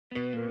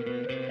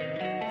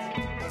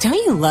Don't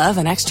you love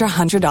an extra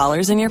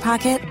 $100 in your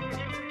pocket?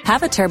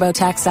 Have a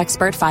TurboTax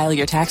expert file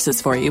your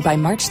taxes for you by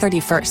March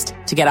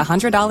 31st to get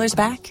 $100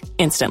 back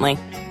instantly.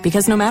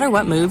 Because no matter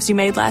what moves you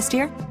made last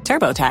year,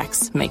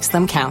 TurboTax makes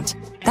them count.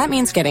 That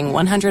means getting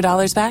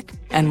 $100 back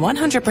and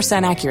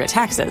 100% accurate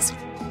taxes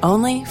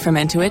only from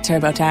Intuit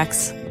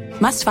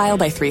TurboTax. Must file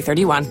by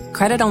 3/31.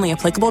 Credit only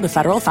applicable to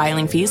federal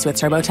filing fees with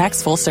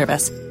TurboTax full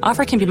service.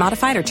 Offer can be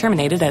modified or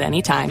terminated at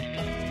any time.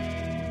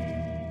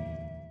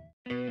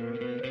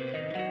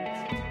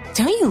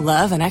 Don't you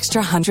love an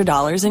extra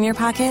 $100 in your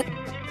pocket?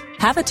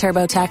 Have a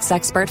TurboTax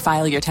expert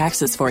file your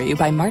taxes for you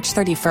by March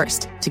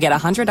 31st to get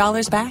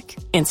 $100 back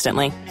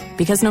instantly.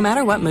 Because no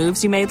matter what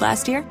moves you made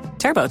last year,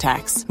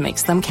 TurboTax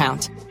makes them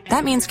count.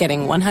 That means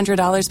getting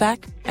 $100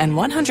 back and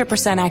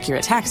 100%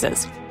 accurate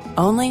taxes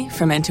only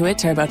from Intuit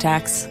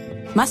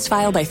TurboTax. Must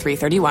file by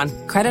 3/31.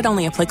 Credit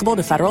only applicable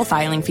to federal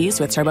filing fees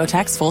with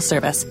TurboTax full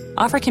service.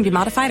 Offer can be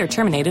modified or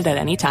terminated at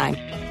any time.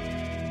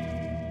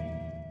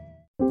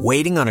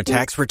 Waiting on a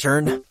tax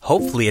return?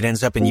 Hopefully it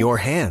ends up in your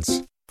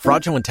hands.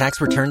 Fraudulent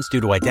tax returns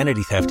due to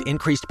identity theft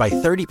increased by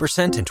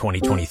 30% in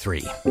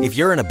 2023. If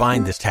you're in a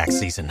bind this tax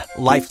season,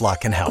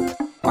 LifeLock can help.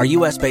 Our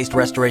U.S.-based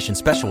restoration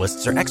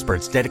specialists are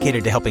experts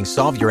dedicated to helping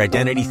solve your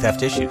identity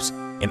theft issues.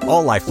 And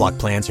all LifeLock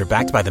plans are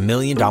backed by the $1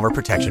 Million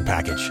Protection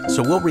Package.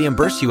 So we'll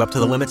reimburse you up to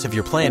the limits of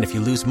your plan if you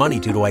lose money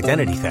due to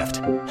identity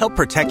theft. Help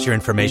protect your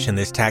information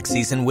this tax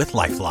season with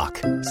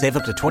LifeLock. Save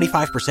up to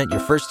 25% your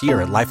first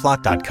year at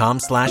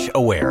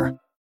LifeLock.com/aware.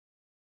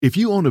 If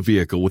you own a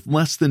vehicle with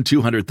less than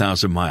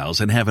 200,000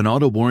 miles and have an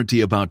auto warranty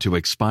about to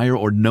expire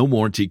or no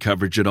warranty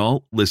coverage at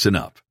all, listen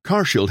up.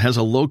 CarShield has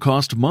a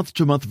low-cost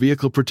month-to-month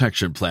vehicle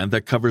protection plan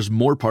that covers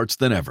more parts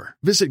than ever.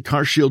 Visit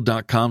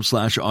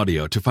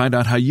carshield.com/audio to find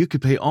out how you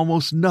could pay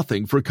almost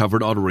nothing for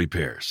covered auto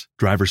repairs.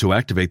 Drivers who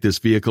activate this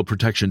vehicle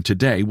protection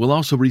today will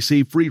also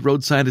receive free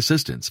roadside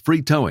assistance,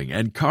 free towing,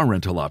 and car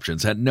rental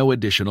options at no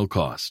additional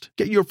cost.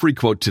 Get your free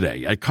quote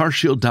today at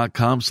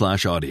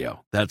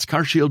carshield.com/audio. That's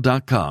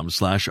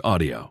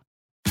carshield.com/audio.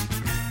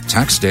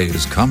 Tax day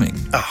is coming.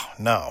 Oh,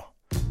 no.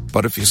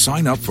 But if you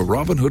sign up for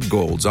Robinhood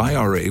Gold's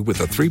IRA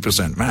with a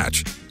 3%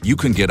 match, you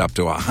can get up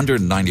to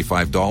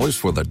 $195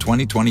 for the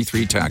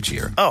 2023 tax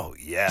year. Oh,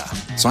 yeah.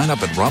 Sign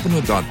up at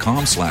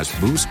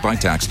Robinhood.com/boost by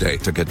tax day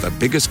to get the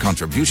biggest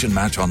contribution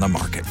match on the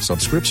market.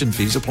 Subscription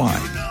fees apply.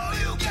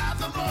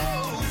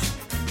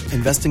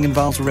 Investing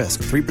involves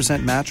risk.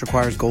 3% match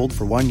requires gold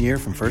for 1 year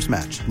from first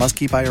match. Must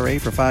keep IRA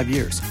for 5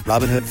 years.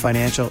 Robinhood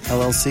Financial,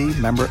 LLC,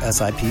 member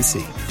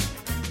SIPC.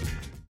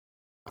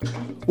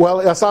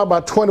 Well, it's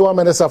about 21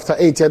 minutes after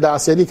 8.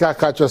 That's Edika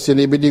catches in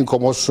a bidding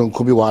commotion.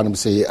 Could be one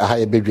say a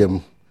high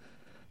bedroom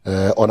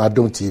on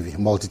Adom TV,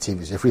 multi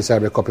TVs. If we say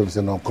a copy of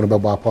the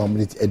Konobaba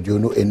Palminit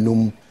Eduno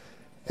Enum,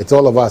 it's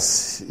all of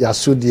us.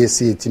 Yasudi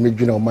say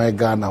Timidino, my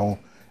Ghana,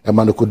 a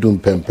man could do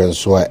Pempen,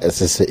 so I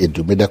say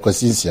Edu,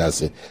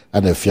 Medacosinsias,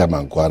 and a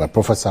Fiaman,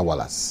 Professor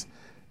Wallace.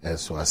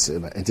 So I say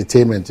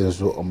entertainment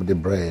is on the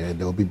brain,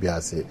 the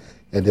OBBA,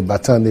 and the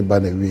Batani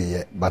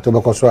Banaway,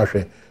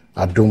 Batobacoswashe.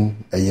 Adum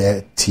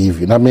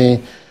TV. Na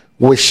me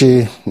wish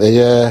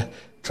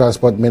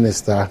transport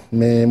minister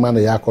me man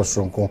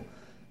yakosronko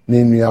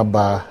ni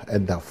nuaba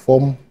at the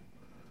form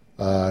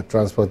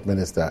transport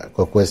minister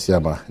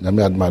Kokwesiama. Na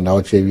me adma na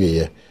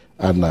ochewie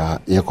ana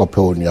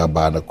yekope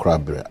nuaba na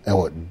krabre.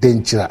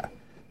 Danger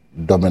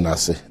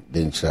dominance.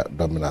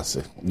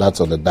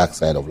 That's on the dark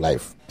side of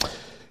life.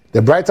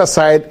 The brighter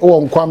side,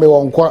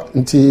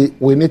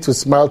 we need to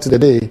smile to the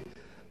day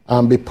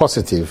and be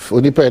positive.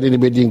 Onipa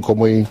anybody in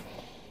komo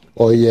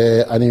or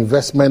an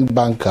investment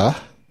banker,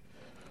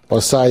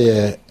 or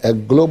say a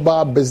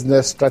global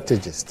business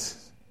strategist.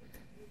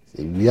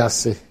 We are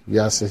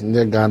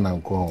near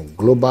Ghana,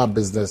 global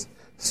business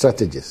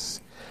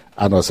strategist,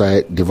 and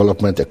also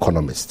development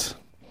economist.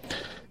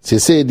 She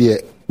said,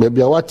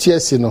 "Maybe what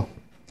yes, you know,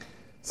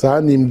 so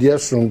I'm dear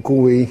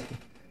Shunkuwe,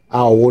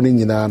 our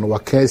warning in an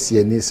Wakansi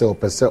and Nisa or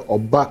Pesa or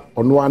back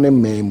on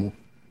one memo,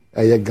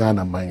 a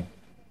Ghana mine.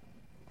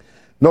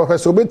 No, her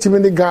so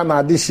many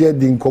Ghana this year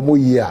didn't come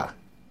year.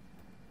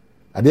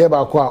 Ade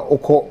ba kwa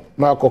oko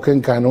na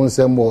kokenkan no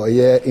nsem wo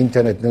ye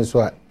internet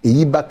nso a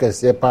eyi ba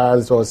kese pa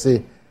so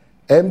say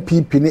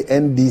NPP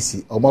and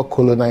NDC omo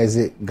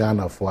colonize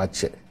Ghana for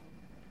ache.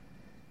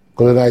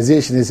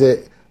 Colonization is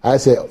I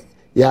say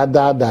ya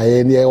da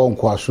ye ne won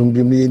kwa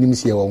asumbi mi nim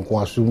se won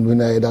kwa asumbi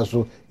na eda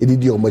so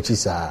edidi omachi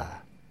saa.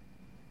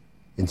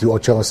 Nti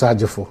oche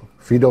osagefo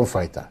freedom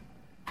fighter.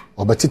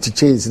 Obatiti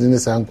chains ni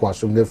sa kwa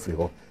asumbi free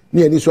ho.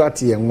 Ni ani so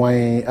ate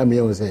enwan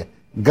ame won say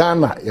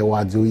Ghana ye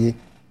wadoyi.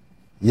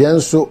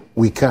 Yes, so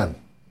we can.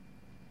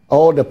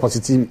 All the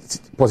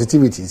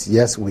positivities,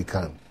 yes, we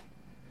can.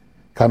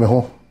 Come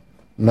home.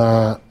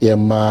 Na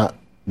yema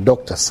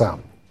Dr.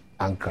 Sam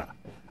Ankrah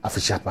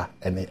Afishapa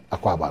and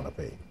Akwaba na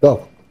pay.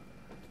 Doc.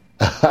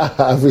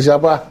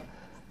 Afishapa.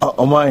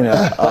 Mine.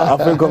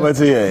 African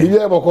committee.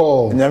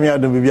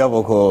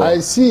 I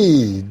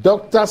see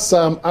Dr.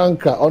 Sam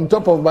Ankrah on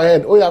top of my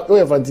head. Oh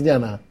yeah,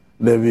 Fantiniana.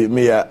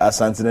 Me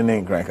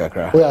Asantini Nkran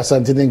kakra. Oh yeah,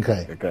 Asantini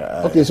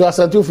Nkran. Okay, so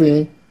Asantu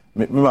free.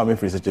 Me mama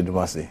free Seche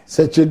Dumasi.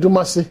 Seche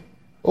Dumasi.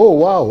 Oh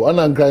wow,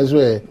 Ankrah is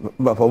where.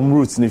 But from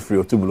roots ni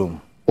free to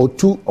bloom. Or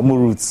two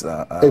roots.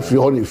 Free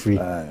only free.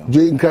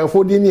 You can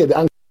afford near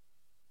the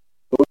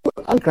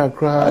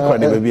Ankrah.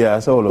 The baby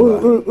is all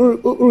over.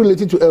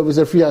 Related to Elvis,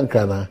 a free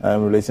Ankrah.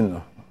 I'm relating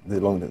no.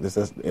 This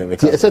is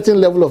a certain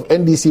level of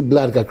NDC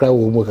blood kakra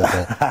will work.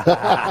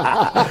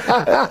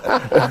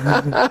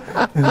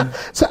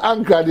 So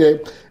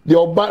Ankrah,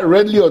 you're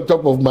readily on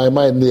top of my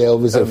mind there,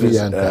 Elvis, a free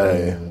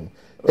Ankrah.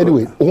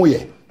 Anyway, oh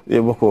yeah.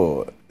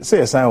 Yeah,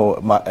 say a sign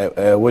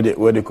what do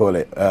you call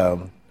it?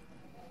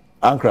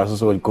 Ankrah is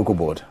also cocoa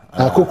board.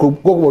 Cocoa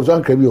board,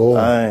 Ankrah be home.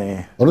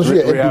 Honestly,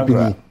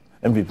 NPP.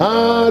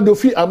 NPP. Do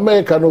free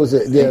America knows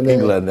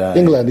England.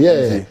 England,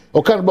 yeah.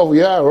 Okay, but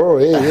yeah,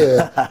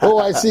 oh,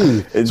 I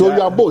see. So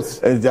you are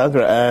both.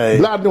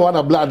 Blood one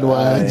and blood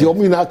one. The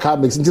Omina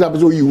comics until I'm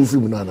so you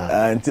film nana.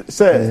 And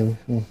say,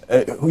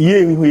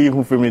 ye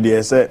who film me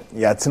there say,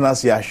 ya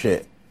tenas ya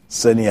share.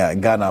 Senior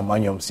Ghana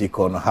Manium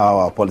Sikon, how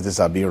our politics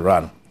are being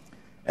run.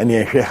 And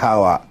you hear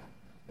how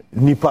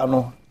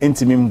Nipano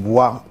intimim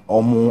bois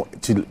or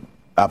to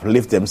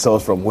uplift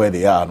themselves from where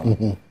they are.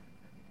 No?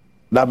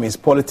 That means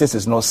politics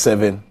is not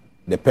serving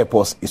the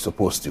purpose it's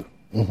supposed to.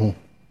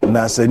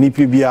 Now, say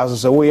NPP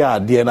also we are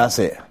DNA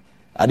say,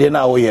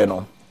 Adena we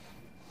no.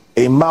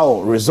 A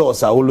mao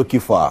results are all looking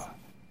for.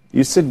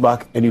 You sit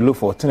back and you look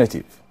for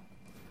alternative.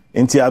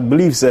 Until I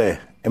believe say,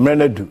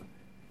 Emrena do.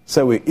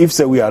 So if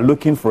we are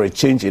looking for a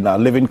change in our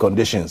living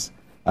conditions,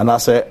 and I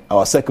say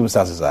our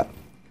circumstances are,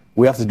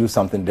 we have to do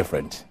something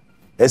different.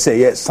 Let's say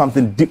yes,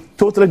 something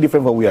totally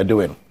different from what we are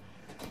doing.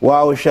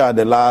 While we share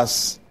the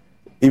last,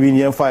 even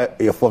year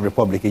fourth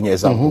republic in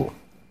example,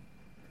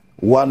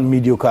 one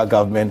mediocre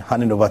government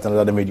handing over to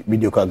another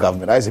mediocre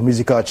government. That is a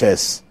musical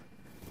chess.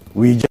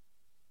 We just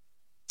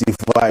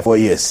 4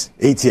 years,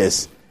 8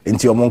 years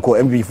into Omonko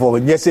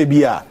MP4. Yes,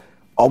 be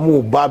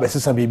omu babe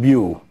sisa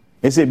bibiu.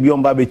 Yes, be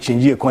on babe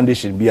change a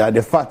condition. Be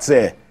the fact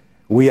say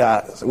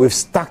we've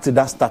stuck to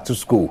that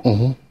status quo.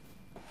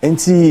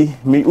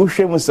 Enti me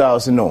ushe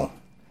musa no.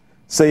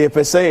 Say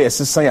pe say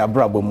sisa ya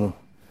brabomu.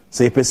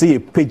 Say pe say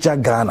peja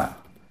Ghana.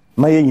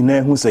 My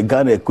nyina hu say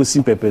Ghana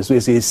ekosi pepe so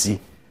say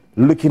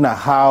looking at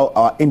how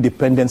our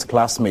independent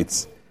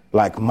classmates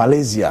like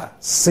Malaysia,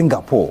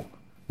 Singapore,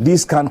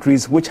 these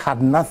countries which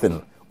had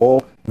nothing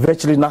or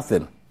virtually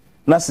nothing.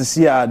 Now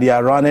see they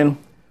are running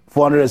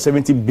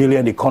 470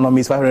 billion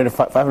economies,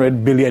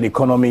 500 billion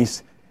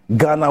economies.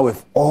 Ghana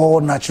with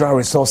all natural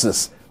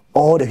resources,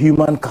 all the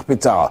human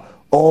capital,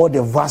 all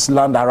the vast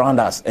land around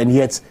us, and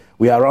yet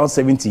we are around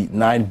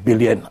 79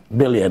 billion.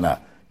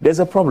 There's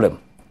a problem.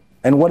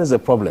 And what is the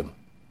problem?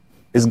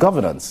 It's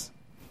governance.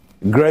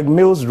 Greg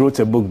Mills wrote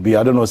a book,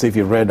 I don't know if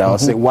you read that, I'll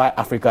say Why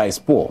Africa is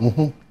Poor.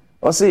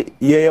 I'll say,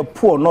 yeah,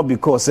 poor not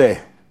because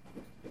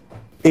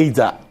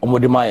either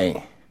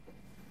omodimaye.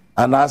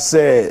 And I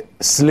say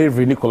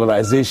slavery,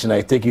 colonization,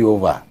 I take you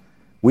over.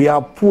 We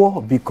are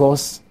poor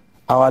because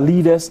our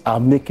leaders are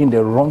making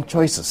the wrong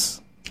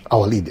choices.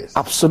 Our leaders?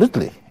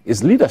 Absolutely.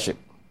 It's leadership.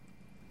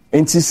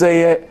 And to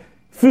say,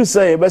 feel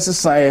say,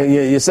 best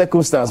your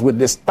circumstance with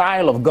the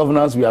style of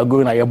governance we are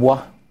going at,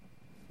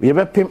 we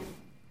have pimp.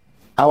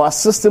 Our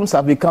systems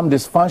have become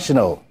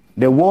dysfunctional.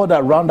 The world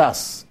around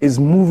us is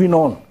moving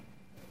on.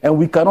 And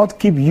we cannot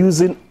keep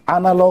using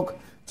analog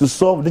to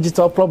solve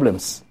digital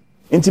problems.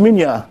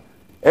 Intiminia,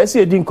 as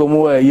you didn't come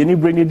away, you need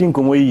bring it in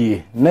come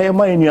away.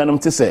 Never in your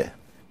to say.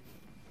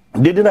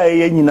 Didn't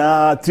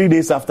I 3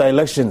 days after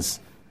elections?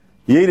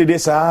 Ye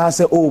days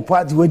say, oh,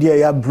 party where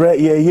you bread,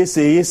 yes,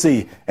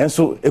 and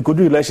so it could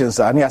do elections.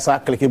 And I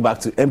start clicking back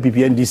to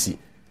NPP and NDC.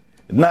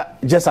 Now,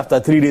 just after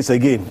 3 days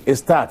again, it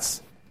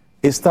starts.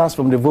 It starts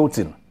from the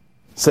voting.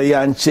 So you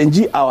are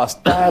changing our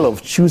style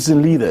of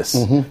choosing leaders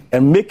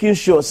and making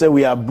sure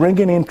we are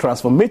bringing in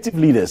transformative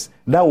leaders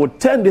that will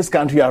turn this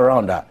country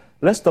around.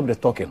 Let's stop the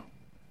talking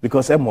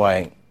because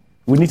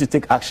we need to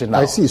take action now.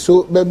 I see.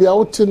 So maybe I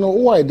want to know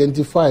who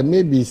identify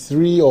maybe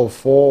 3 or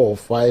 4 or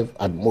 5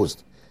 at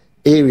most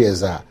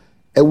areas a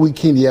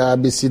weekend ya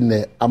be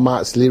seen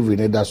ama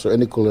slavery that's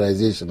any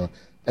colonization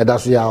and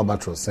that's why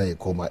albatross say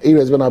coma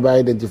areas when I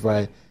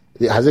identify.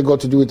 Has it got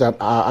to do with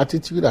our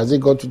attitude? Has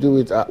it got to do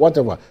with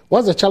whatever?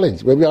 What's the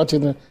challenge? Maybe out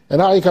in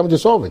and how you come to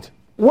solve it?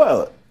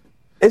 Well,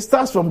 it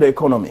starts from the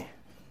economy.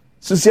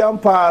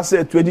 Susiampa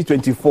said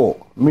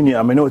 2024. Meaning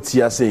I may not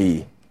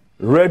say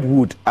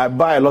redwood. I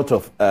buy a lot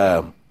of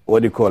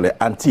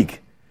antique.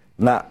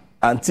 Now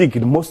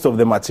antique, most of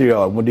the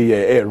material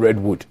are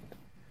redwood.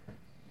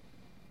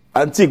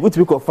 Antique, what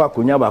we call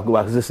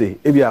fakunya say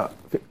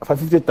for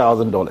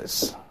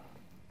 $50,000.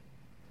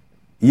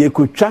 You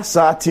could trust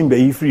our timber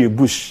if you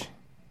bush.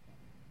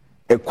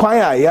 A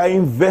choir, you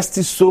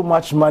invested so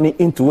much money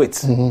into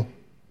it.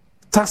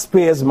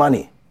 Taxpayers'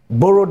 money,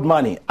 borrowed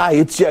money.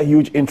 It's a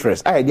huge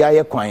interest. They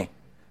are choir.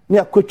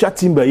 Near kucha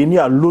timber, you need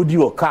a load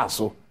your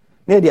castle.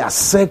 Near they are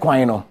say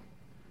choir.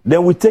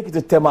 Then we take it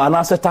to Tema and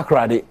answer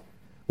takrade.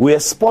 We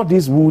export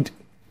this wood.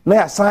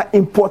 Now start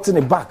importing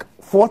it back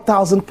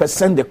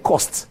 4,000% the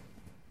cost.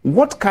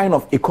 What kind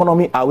of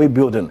economy are we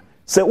building?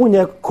 say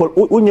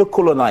unye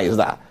colonize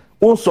that.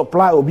 Un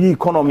supply obi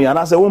economy and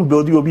I say un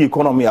build obi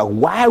economy.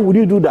 Why would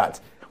you do that?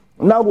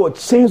 Now what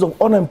chains of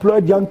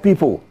unemployed young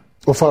people.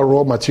 Offer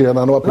raw material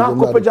and what now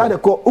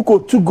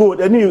uko too good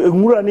and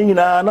you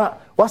na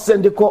what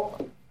send the call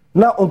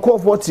now on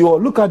 40 or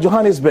look at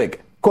Johannesburg.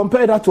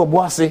 Compare that to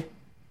Obuasi.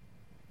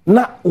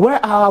 Now,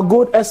 where are our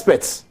gold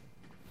experts?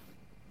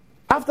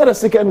 After the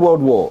Second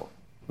World War,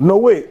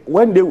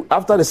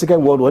 after the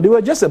Second World War, they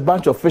were just a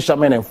bunch of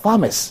fishermen and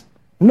farmers.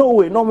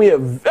 Norway, a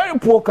very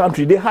poor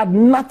country. They had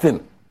nothing.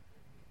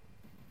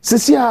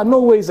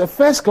 Norway is a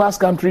first-class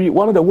country,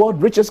 one of the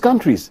world's richest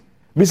countries.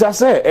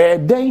 Besides,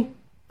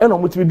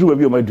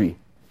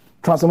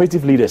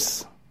 transformative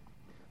leaders.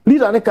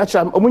 Leader ne catch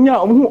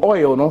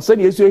oil, no? Say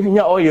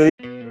oil.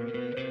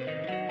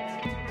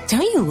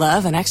 Don't you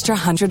love an extra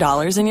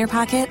 $100 in your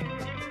pocket?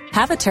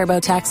 Have a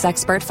TurboTax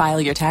expert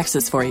file your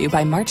taxes for you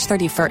by March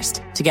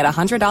 31st to get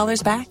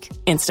 $100 back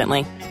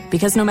instantly.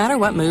 Because no matter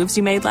what moves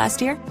you made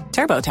last year,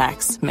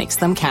 TurboTax makes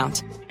them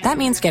count. That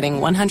means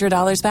getting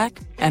 $100 back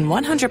and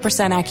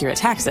 100% accurate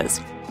taxes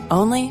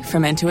only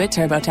from Intuit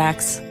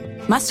TurboTax.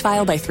 Must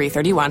file by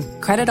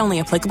 3/31. Credit only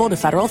applicable to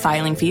federal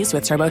filing fees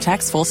with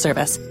TurboTax full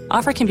service.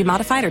 Offer can be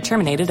modified or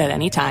terminated at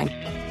any time.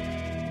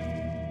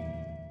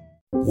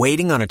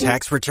 Waiting on a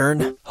tax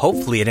return?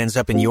 Hopefully it ends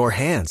up in your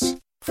hands.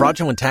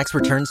 Fraudulent tax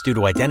returns due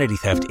to identity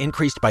theft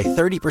increased by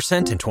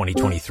 30% in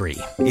 2023.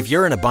 If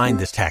you're in a bind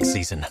this tax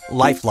season,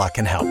 LifeLock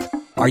can help.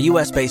 Our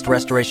U.S.-based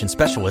restoration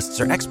specialists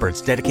are experts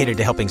dedicated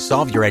to helping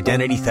solve your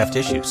identity theft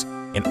issues.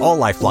 And all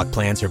LifeLock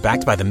plans are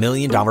backed by the $1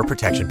 Million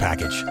Protection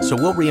Package. So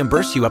we'll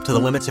reimburse you up to the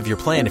limits of your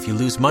plan if you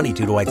lose money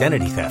due to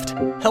identity theft.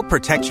 Help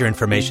protect your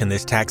information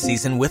this tax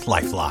season with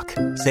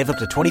LifeLock. Save up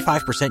to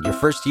 25% your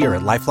first year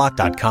at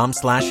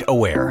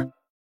LifeLock.com/aware.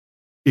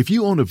 If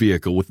you own a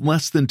vehicle with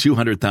less than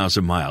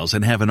 200,000 miles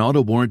and have an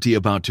auto warranty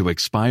about to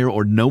expire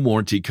or no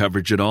warranty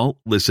coverage at all,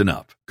 listen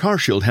up.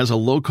 CarShield has a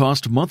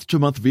low-cost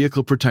month-to-month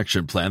vehicle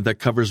protection plan that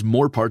covers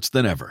more parts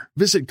than ever.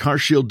 Visit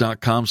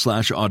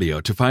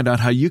carshield.com/audio to find out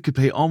how you could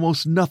pay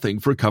almost nothing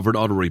for covered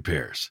auto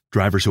repairs.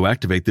 Drivers who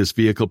activate this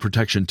vehicle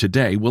protection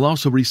today will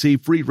also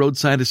receive free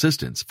roadside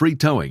assistance, free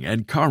towing,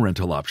 and car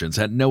rental options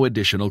at no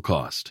additional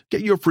cost.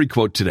 Get your free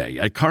quote today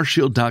at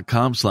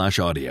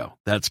carshield.com/audio.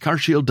 That's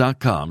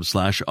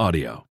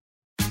carshield.com/audio.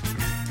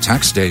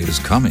 Tax day is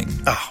coming.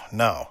 Oh,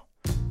 no.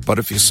 But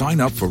if you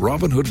sign up for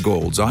Robinhood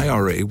Gold's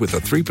IRA with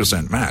a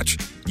 3% match,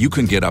 you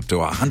can get up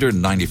to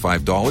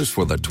 $195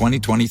 for the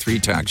 2023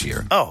 tax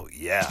year. Oh,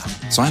 yeah.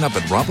 Sign up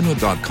at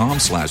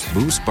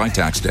Robinhood.com/boost by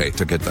tax day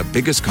to get the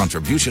biggest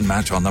contribution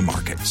match on the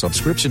market.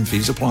 Subscription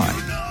fees apply.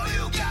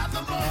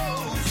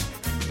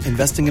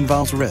 Investing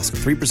involves risk.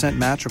 3%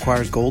 match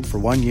requires gold for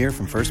 1 year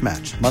from first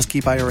match. Must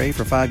keep IRA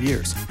for 5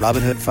 years.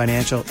 Robinhood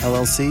Financial,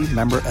 LLC,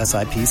 member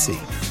SIPC.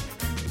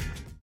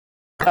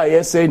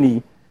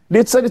 ISNE.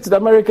 They said it to the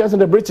Americans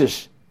and the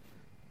British.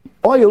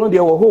 Oil on the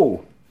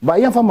whole.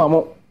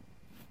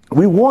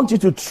 We want you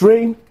to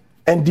train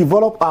and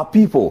develop our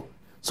people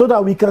so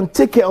that we can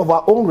take care of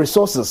our own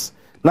resources.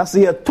 Now,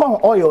 say a ton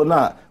oil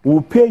now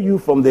will pay you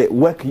from the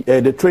work,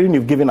 the training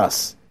you've given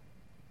us.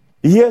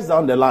 Years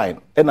down the line,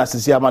 and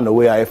as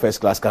Norway are a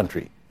first-class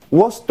country.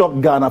 What stopped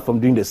Ghana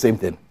from doing the same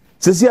thing?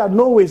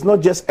 Norway is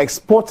not just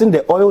exporting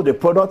the oil, the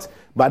product,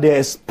 but they're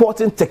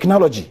exporting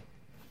technology.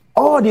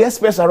 All the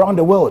experts around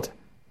the world,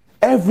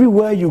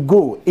 everywhere you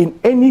go, in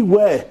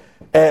anywhere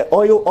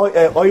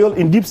oil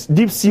in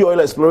deep sea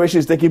oil exploration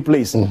is taking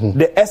place,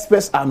 the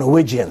experts are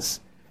Norwegians.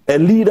 A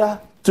leader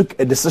took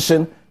a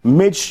decision,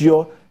 made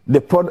sure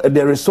the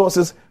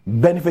resources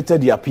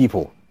benefited their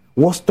people.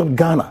 What stopped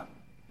Ghana?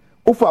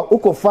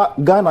 Ukofa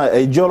Ghana,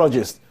 a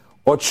geologist,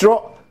 or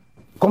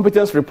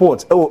competence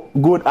reports,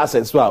 good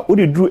assets. Well, would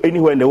you do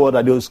anywhere in the world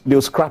that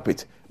they'll scrap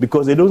it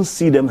because they don't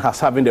see them as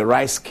having the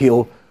right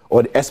skill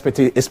or the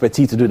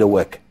expertise to do the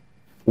work.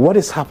 What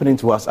is happening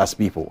to us as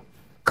people?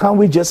 Can't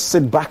we just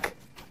sit back,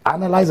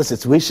 analyze the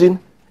situation,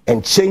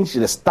 and change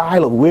the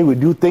style of the way we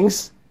do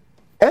things?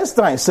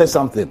 Einstein says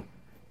something.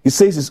 He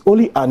says it's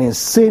only an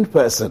insane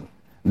person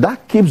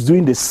that keeps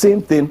doing the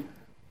same thing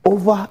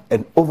over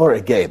and over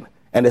again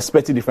and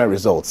expecting different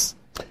results.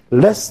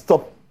 Let's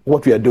stop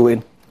what we are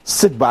doing,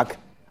 sit back,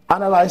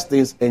 analyze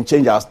things, and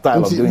change our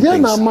style of doing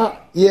things.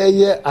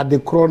 At the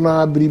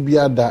corona,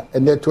 Bribiada,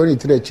 and then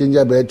 23 change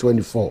by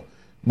 24.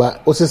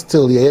 But also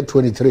still,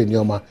 23 in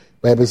Yoma,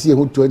 but I see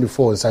who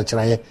 24 in such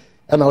a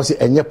and I say,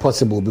 and yet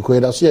possible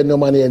because I see no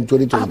money in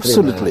 2023.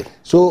 Absolutely.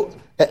 So,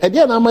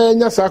 again, I'm a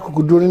Yasaku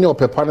could do in your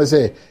pepana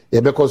say,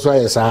 because I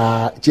is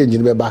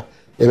changing the back,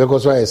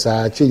 because I is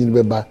changing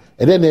the back,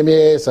 and then they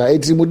may say,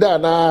 it's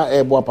Mudana,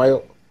 a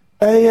Bopayo.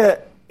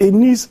 It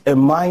needs a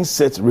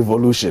mindset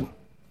revolution.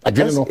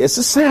 It's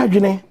a say,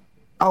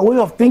 our way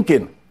of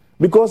thinking.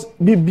 Because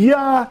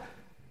Bibia,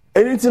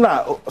 anything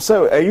I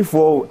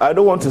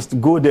don't want us to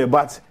go there,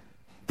 but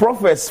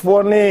prophets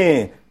for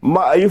it's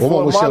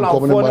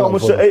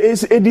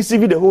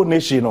deceiving the whole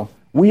nation. You know.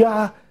 We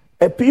are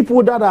a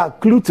people that are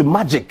clued to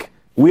magic.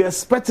 We are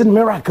expecting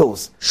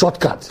miracles.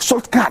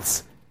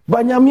 Shortcuts.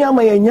 But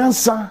nyamiyama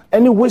yenyansa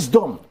any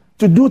wisdom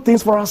to do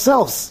things for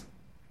ourselves.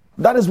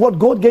 That is what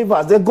God gave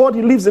us. The God,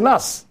 He lives in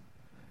us.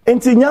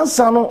 Enti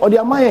nyansa no odi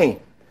amayen.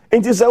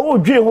 Enti say wo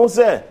dwe ho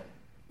say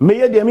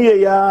meye de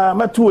me ya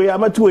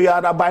matu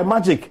ya that by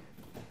magic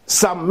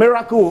some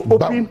miracle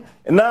open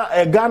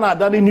na Ghana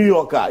than in New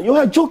York. You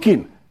are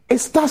joking. It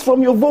starts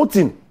from your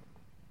voting.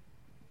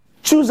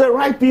 Choose the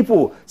right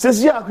people.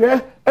 Says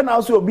yeah, and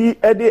also be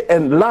Eddie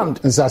and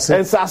land and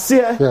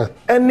Sassia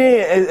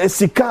and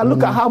Sika.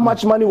 Look at how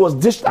much money was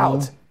dished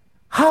out.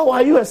 How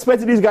are you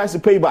expecting these guys to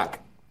pay back?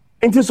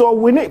 And so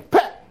we need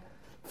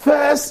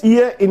first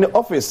year in the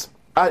office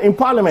in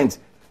Parliament.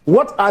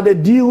 What are the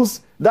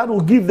deals that will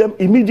give them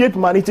immediate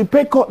money to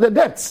pay the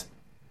debts?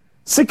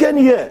 Second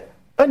year,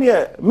 and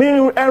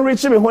me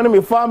enriching me when my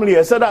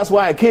family, so that's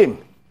why I came.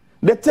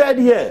 The third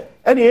year,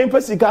 and the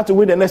embassy got to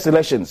win the next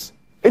elections.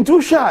 In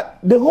too short,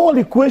 the whole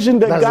equation,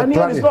 the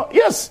Ghanaian is not,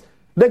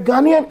 the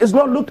Ghanaian is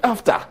not looked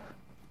after.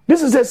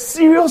 This is a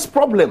serious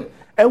problem.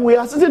 And we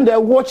are sitting there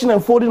watching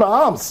and folding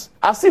our arms.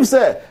 As if,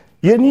 say,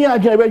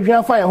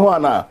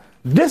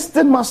 this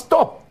thing must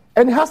stop.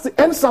 And it has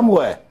to end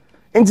somewhere.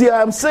 And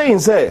I'm saying,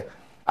 say,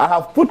 I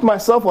have put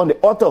myself on the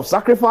altar of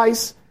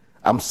sacrifice.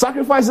 I'm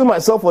sacrificing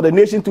myself for the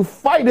nation to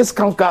fight this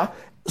canker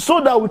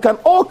so that we can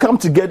all come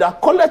together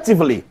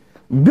collectively,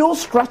 build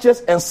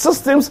structures and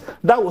systems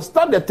that will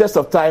stand the test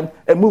of time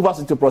and move us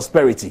into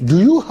prosperity. Do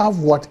you have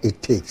what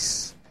it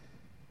takes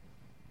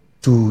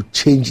to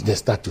change the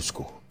status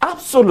quo?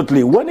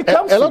 Absolutely. When it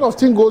comes a lot of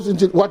things goes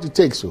into what it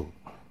takes. So,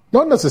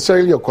 not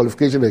necessarily your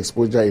qualification and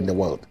exposure in the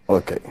world.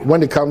 Okay.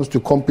 When it comes to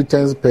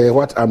competence, per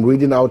what I'm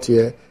reading out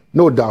here,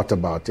 no doubt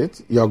about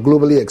it. You're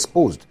globally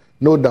exposed,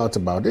 no doubt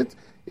about it.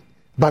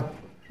 But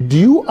do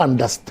you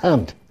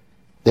understand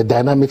the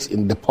dynamics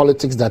in the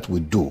politics that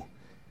we do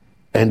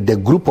and the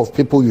group of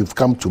people you've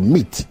come to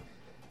meet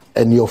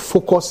and your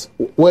focus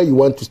where you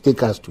want to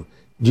take us to?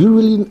 Do you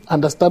really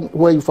understand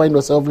where you find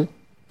yourself in?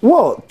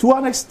 Well, to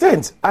an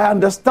extent, I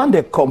understand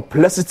the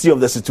complexity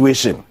of the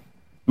situation.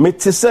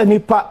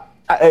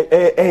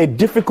 A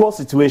difficult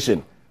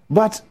situation.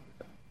 But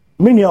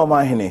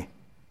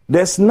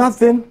there's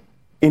nothing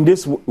in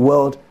this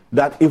world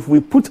that if we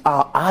put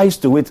our eyes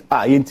to it,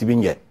 we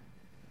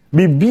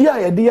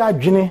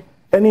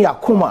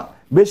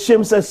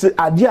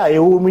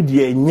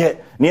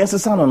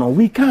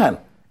can.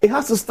 It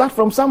has to start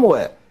from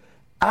somewhere.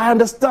 I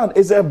understand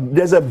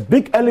there's a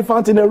big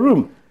elephant in the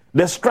room.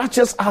 The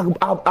structures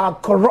are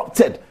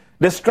corrupted.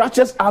 The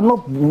structures are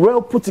not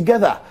well put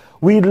together.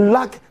 We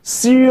lack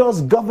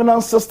serious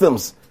governance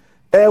systems.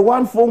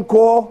 One phone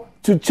call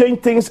to change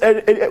things,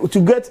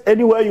 to get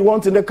anywhere you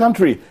want in the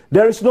country.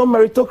 There is no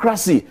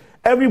meritocracy.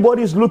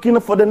 Everybody is looking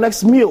for the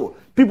next meal.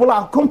 People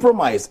are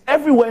compromised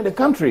everywhere in the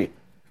country.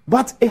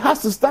 But it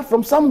has to start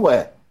from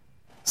somewhere.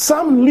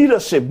 Some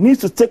leadership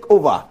needs to take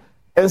over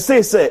and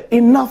say,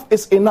 enough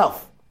is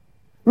enough.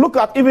 Look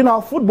at even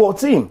our football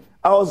team.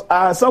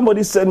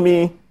 Somebody sent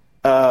me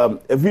a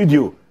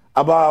video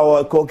about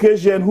a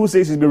Caucasian who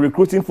says he's been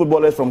recruiting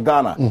footballers from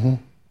Ghana. Mm-hmm.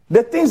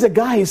 The things the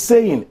guy is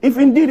saying, if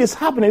indeed it's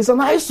happening, it's an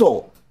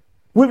eyesore.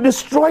 We've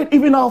destroyed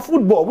even our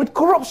football with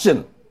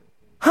corruption.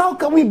 How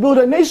can we build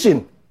a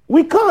nation?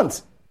 We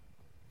can't.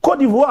 Cote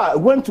d'Ivoire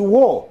went to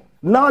war.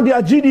 Now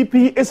their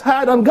GDP is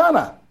higher than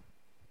Ghana.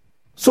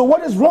 So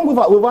what is wrong with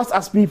us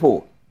as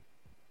people?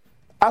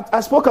 I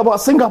spoke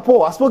about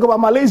Singapore. I spoke about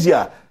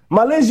Malaysia.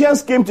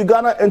 Malaysians came to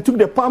Ghana and took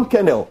the palm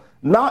kernel.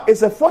 Now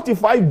it's a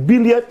 45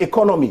 billion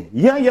economy.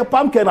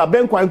 Palm kernel.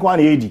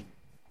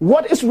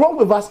 What is wrong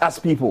with us as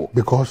people?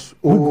 Because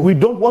we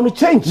don't want to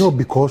change. No,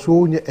 because we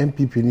only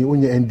NPP and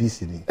only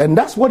NDC. And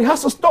that's what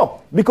has to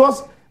stop.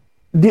 Because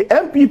the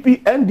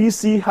NPP and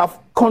NDC have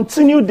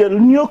continued the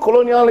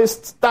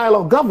neo-colonialist style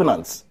of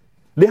governance.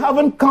 They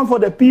haven't come for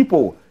the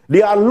people.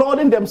 They are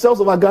lording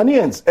themselves over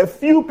Ghanaians. A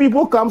few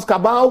people comes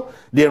cabal,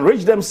 they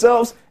enrich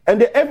themselves,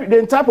 and the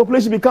entire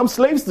population becomes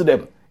slaves to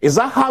them. Is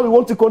that how we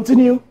want to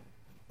continue?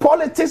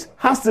 Politics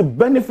has to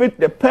benefit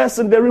the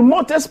person, the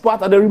remotest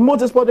part of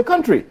the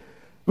country.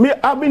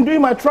 I've been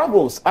doing my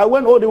travels. I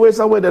went all the way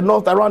somewhere in the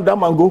north around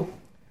Damango.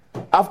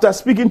 After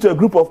speaking to a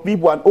group of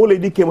people, an old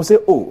lady came and said,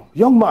 "Oh,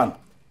 young man,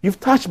 you've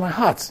touched my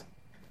heart."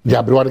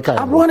 You've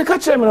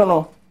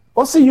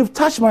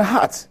touched my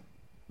heart.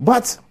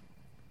 But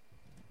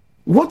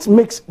what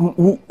makes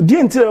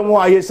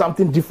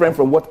something different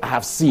from what I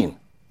have seen?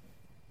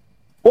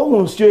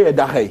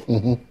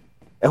 Mm-hmm.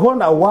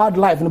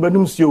 Wildlife,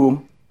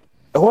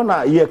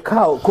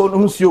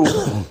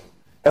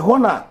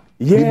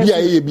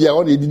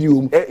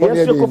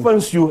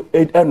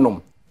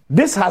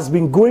 this has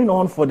been going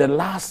on for the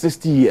last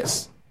 60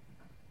 years.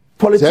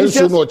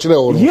 Politicians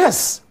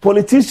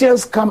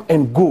come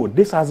and go.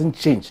 This hasn't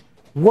changed.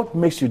 What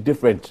makes you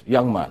different,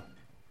 young man?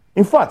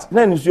 In fact,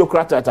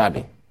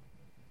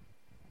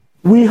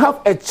 we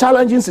have a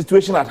challenging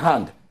situation at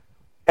hand,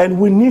 and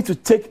we need to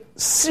take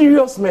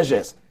serious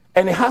measures,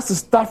 and it has to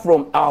start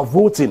from our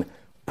voting.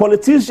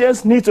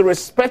 Politicians need to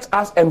respect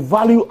us and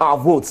value our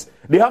votes.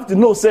 They have to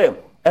know, say,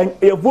 and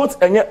your votes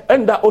and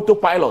that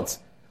autopilot.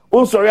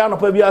 Oh, sorry, I'm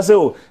not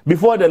say,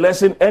 before the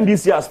election,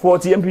 NDC has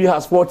 40, NPP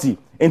has 40.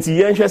 And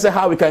to say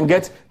how we can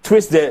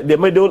twist the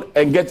middle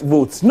and get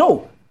votes.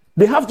 No.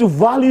 They have to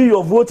value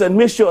your vote and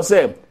make sure,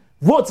 say,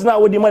 vote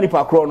now with the money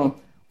per chrono.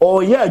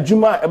 Or, yeah,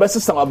 Juma, a best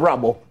system of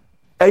Brabo.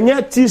 And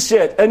yet,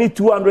 T-shirt, any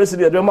 200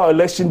 city at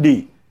election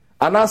day.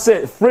 And I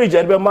said, fridge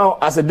at Bemau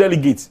as a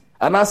delegate.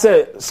 And I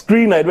said,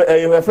 screen at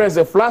my friends,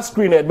 a flat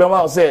screen at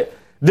Bemau, say,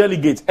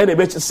 delegate, and a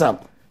bitch some.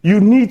 You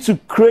need to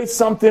create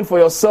something for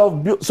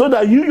yourself so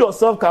that you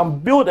yourself can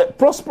build a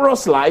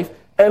prosperous life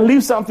and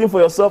leave something for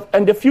yourself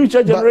and the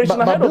future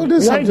generation ahead of you. But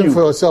building something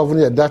for yourself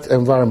in that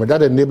environment,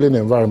 that enabling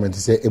environment,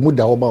 say,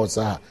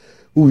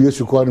 who used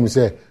to call him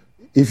say,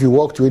 if you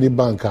walk to any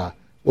banker,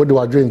 what do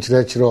I drink?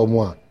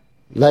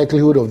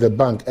 Likelihood of the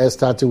bank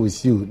starting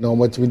with you. Now,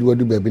 what we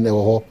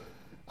do,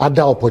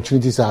 other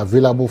opportunities are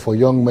available for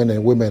young men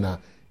and women.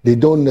 They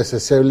don't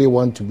necessarily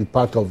want to be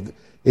part of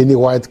any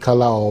white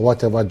collar or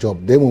whatever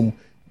job.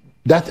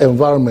 That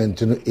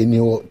environment, in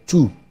your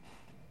too.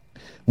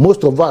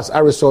 Most of us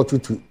are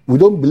resorted to. We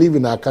don't believe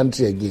in our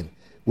country again.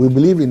 We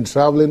believe in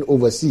traveling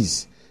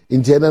overseas.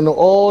 In general,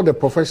 all the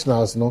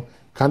professionals,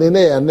 can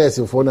a nurse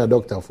for a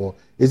doctor for,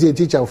 is a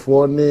teacher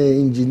for,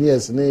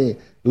 engineers,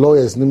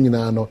 lawyers,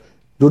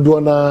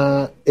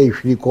 Dodona a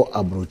shriko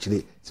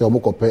abrochli, so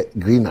mokope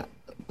greener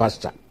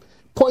pasture.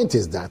 Point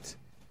is that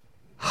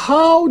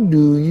how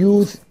do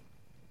you,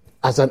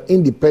 as an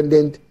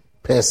independent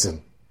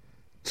person,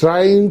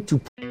 trying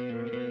to.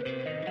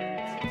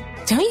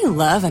 Don't you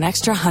love an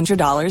extra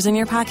 $100 in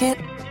your pocket?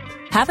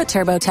 Have a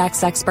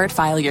TurboTax expert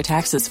file your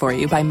taxes for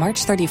you by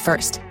March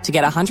 31st to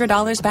get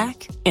 $100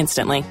 back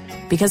instantly.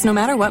 Because no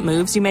matter what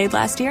moves you made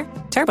last year,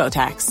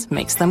 TurboTax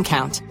makes them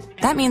count.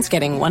 That means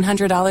getting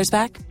 $100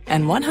 back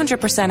and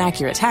 100%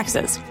 accurate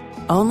taxes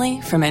only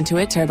from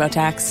Intuit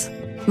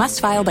TurboTax. Must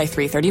file by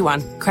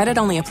 3/31. Credit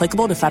only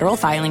applicable to federal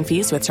filing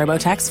fees with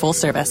TurboTax full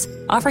service.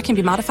 Offer can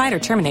be modified or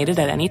terminated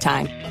at any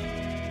time.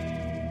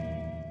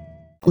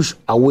 Push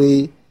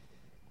away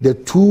the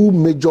two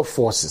major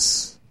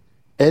forces,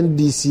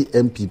 NDC,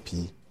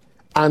 NPP,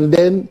 and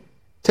then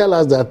tell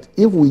us that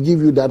if we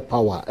give you that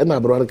power, and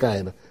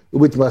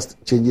which must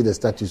change the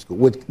status quo.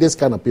 With this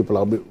kind of people,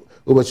 I'll be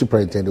over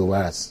superintendent over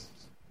us.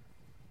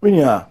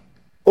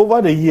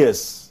 Over the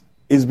years,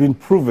 it's been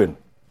proven,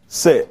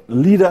 say,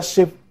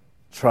 leadership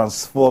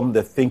transform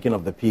the thinking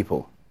of the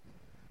people.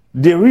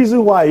 The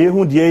reason why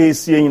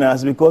is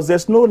because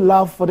there's no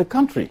love for the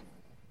country.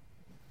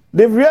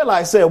 They've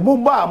realized, say, you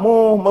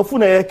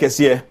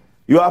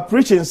are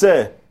preaching,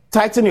 say,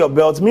 tighten your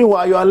belt.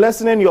 Meanwhile, you are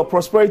lessening your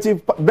prosperity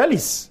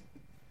bellies.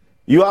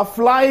 You are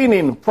flying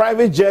in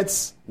private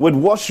jets with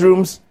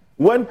washrooms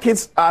when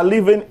kids are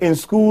living in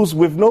schools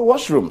with no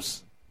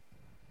washrooms.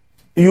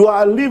 You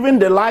are living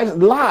the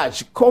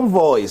large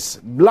convoys,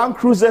 blank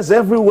cruisers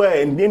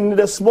everywhere in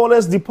the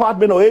smallest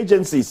department or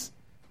agencies.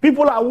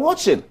 People are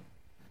watching.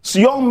 So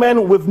young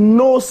men with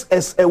no,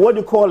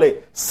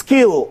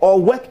 skill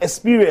or work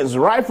experience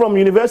right from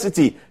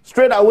university,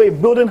 straight away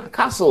building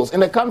castles in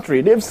the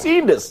country. They've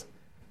seen this.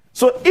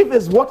 So if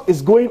it's what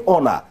is going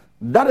on,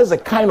 that is the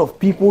kind of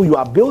people you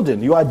are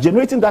building. You are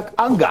generating that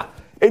anger.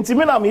 And to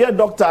me, I'm here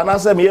doctor, and I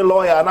say I'm here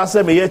lawyer, and I say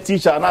I'm here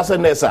teacher, and I say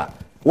nurse.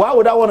 Why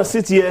would I want to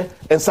sit here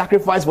and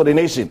sacrifice for the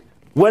nation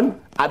when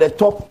at the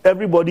top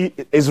everybody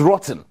is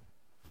rotten?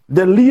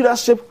 The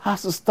leadership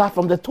has to start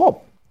from the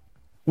top.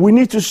 We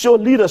need to show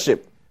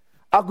leadership.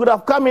 I could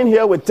have come in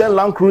here with 10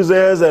 Land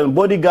Cruisers and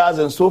bodyguards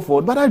and so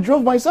forth, but I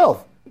drove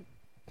myself.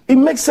 It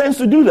makes sense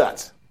to do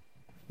that.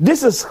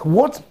 This is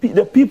what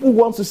the people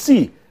want to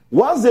see.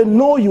 Once they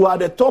know you are at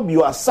the top,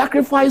 you are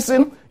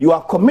sacrificing, you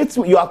are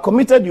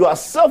committed, you are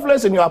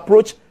selfless in your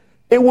approach,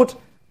 it would,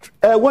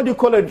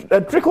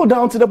 trickle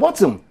down to the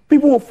bottom.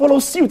 People will follow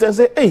suit and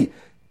say, hey,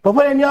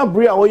 Papa,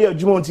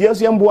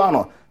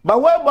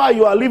 but whereby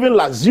you are living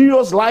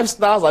luxurious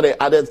lifestyles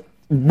at the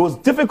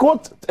most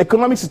difficult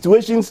economic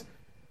situations,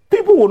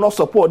 people will not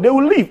support. They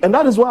will leave. And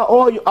that is why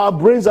all our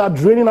brains are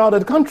draining out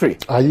of the country.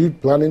 Are you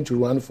planning to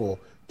run for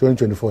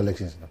 2024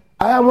 elections now?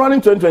 I am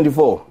running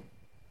 2024.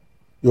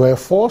 You're a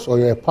force or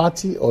you're a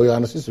party or you're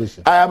an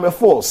association? I am a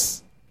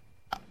force.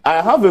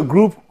 I have a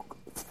group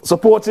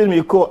supporting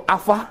me called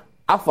AFA,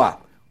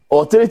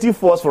 Alternative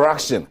Force for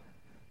Action.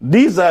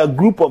 These are a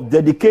group of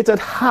dedicated,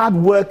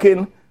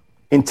 hard-working,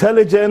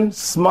 intelligent,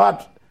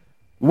 smart,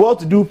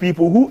 well-to-do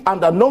people who,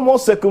 under normal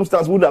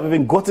circumstances, would have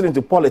even gotten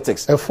into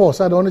politics. A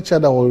force? I don't want to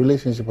chat our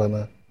relationship or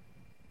not.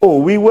 Oh,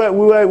 we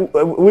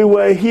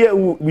were here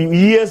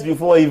years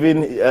before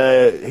even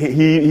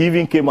he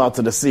even came out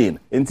to the scene.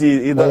 What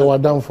you were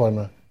done for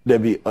now?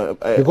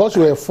 Because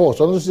you were a force,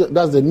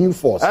 that's the new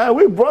force.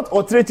 We brought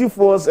alternative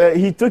force.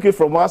 He took it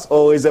from us.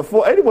 Or is a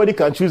force? Anybody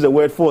can choose the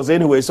word force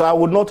anyway. So I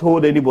would not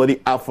hold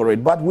anybody up for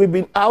it. But we've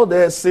been out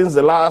there since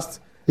the last.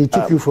 He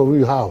took you from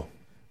you how?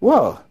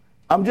 Well,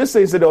 I'm just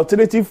saying, the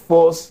alternative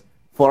force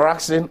for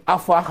action,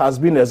 AFA, has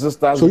been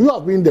existent. So you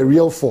have been the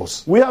real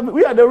force. We are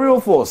the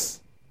real force.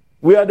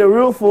 We are the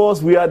real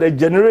force. We are the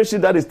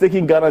generation that is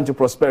taking Ghana into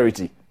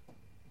prosperity.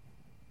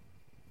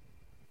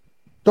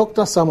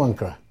 Dr. Sam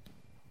Ankrah.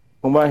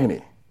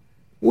 Umahini.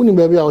 Uni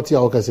baby out here,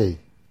 okay, say.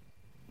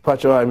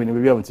 Pacho, I mean,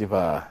 maybe I'm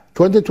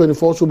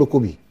 2024 so be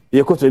kubi.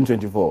 Yeah,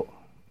 2024.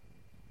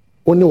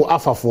 Only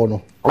Alpha for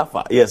no.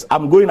 Alpha, yes.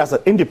 I'm going as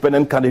an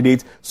independent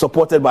candidate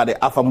supported by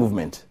the Alpha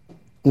movement.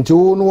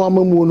 Until no one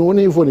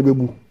only for the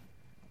baby.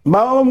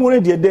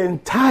 The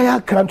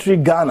entire country,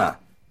 Ghana,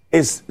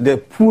 is the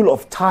pool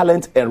of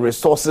talent and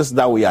resources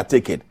that we are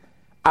taking.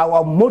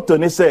 Our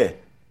motto is say,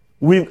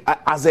 we,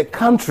 as a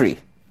country,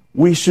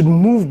 we should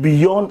move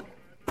beyond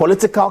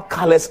political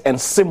colors and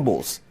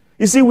symbols.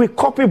 You see, we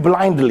copy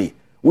blindly.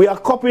 We are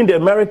copying the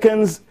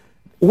Americans.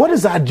 What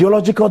is the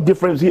ideological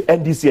difference between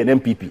NDC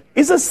and NPP?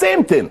 It's the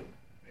same thing.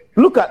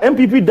 Look at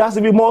NPP does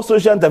even more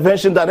social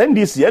intervention than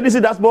NDC.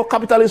 NDC does more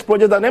capitalist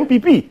projects than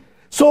NPP.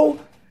 So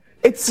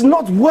it's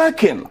not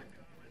working.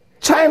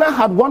 China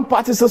had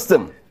one-party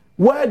system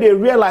where they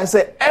realized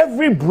that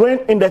every brain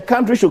in the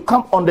country should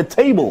come on the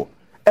table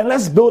and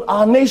let's build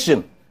our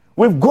nation.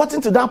 We've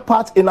gotten to that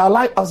part in our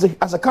life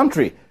as a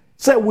country.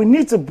 So we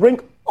need to bring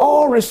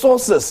all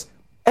resources,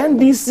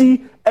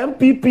 NDC,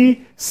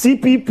 MPP,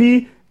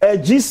 CPP,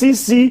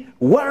 GCC,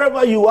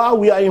 wherever you are,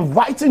 we are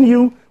inviting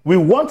you. We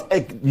want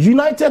a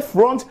united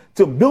front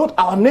to build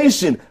our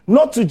nation,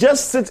 not to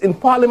just sit in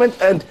parliament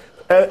and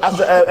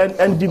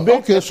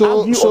debate. Okay,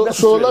 so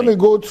let me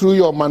go through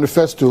your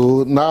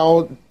manifesto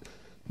now.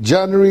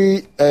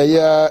 January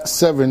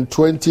 7,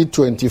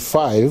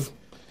 2025,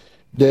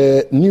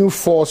 the new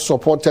force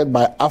supported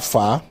by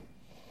AFA,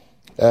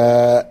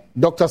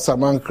 Dr.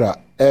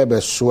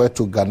 Ankrah, swear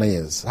to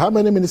Ghanaians. How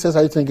many ministers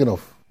are you thinking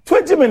of?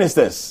 20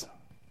 ministers.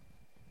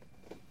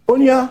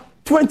 Onya,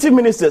 20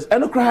 ministers.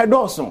 Ankrah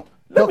Dawson.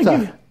 Let me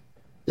give you.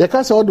 You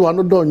can't say all the one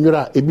who don't know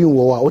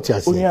what you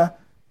say. Onya,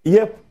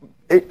 yep.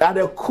 At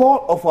the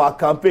core of our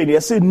campaign,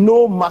 you see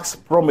no max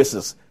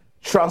promises,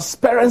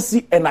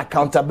 transparency and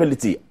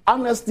accountability,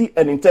 honesty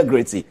and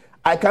integrity.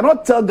 I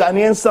cannot tell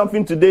Ghanaians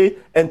something today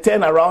and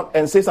turn around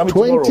and say something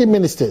 20 tomorrow.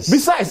 Ministers.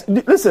 Besides,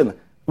 listen,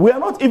 we are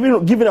not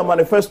even giving a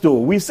manifesto.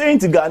 We're saying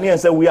to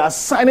Ghanaians that we are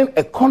signing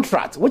a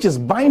contract, which is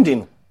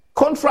binding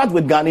contract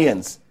with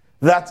Ghanaians,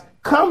 that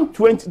come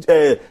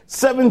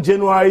 7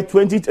 January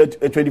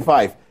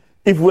 2025,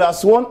 if we are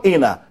sworn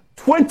in,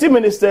 20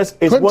 ministers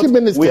is 20 what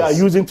ministers we are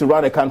using to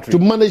run a country. To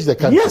manage the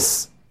country.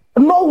 Yes.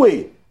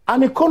 Norway,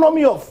 an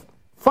economy of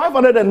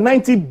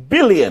 590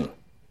 billion.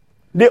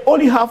 They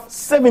only have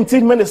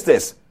 17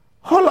 ministers.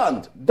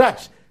 Holland,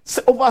 Dutch,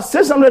 over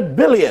 600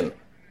 billion.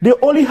 They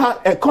only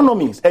have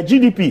economies, a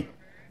GDP.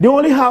 They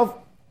only have,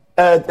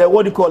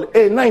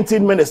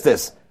 19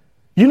 ministers.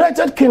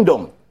 United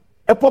Kingdom,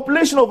 a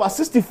population of over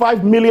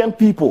 65 million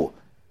people,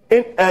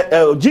 in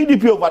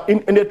GDP over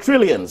in the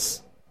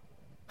trillions,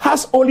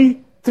 has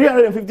only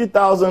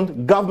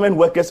 350,000 government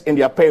workers in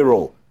their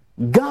payroll.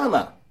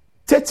 Ghana,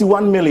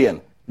 31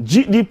 million,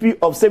 GDP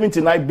of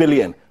 79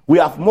 billion. We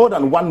have more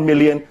than 1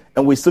 million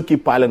and we still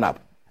keep piling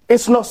up.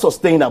 It's not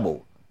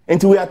sustainable.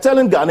 And we are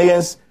telling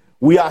Ghanaians,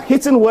 we are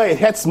hitting where it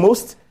hurts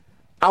most.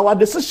 Our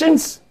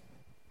decisions,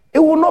 it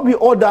will not be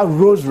all that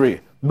rosary.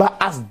 But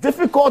as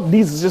difficult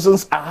these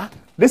decisions are,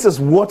 this is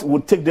what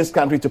will take this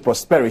country to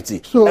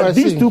prosperity. So and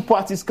these two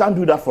parties can't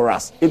do that for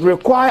us. It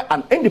requires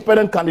an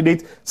independent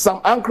candidate, Sam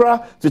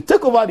Ankrah, to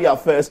take over the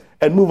affairs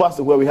and move us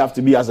to where we have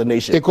to be as a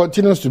nation. It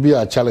continues to be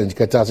a challenge.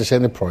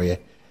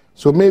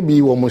 So maybe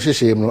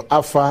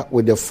AFA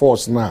with the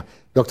force now,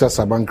 Dr.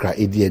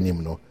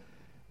 Ankrah,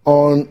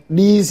 on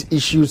these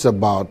issues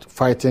about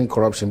fighting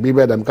corruption, be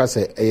better because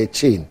a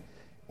chain.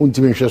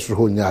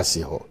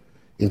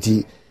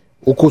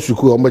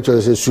 Okosuku omecho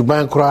say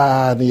suban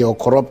kra ni your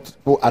corrupt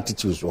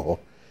attitudes wo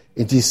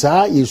nti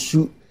saa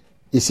yesu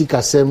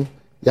esikasem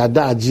ya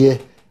daagye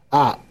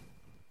a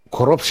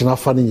corruption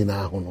afa ni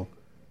nyina ho no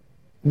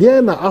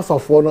there na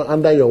afafo no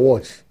under your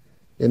watch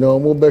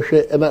mo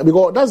behwe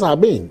because that's our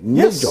being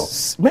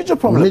major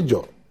problem.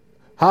 Major.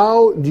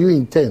 How do you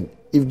intend,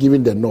 if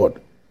given the nod,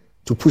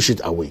 to push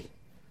it away?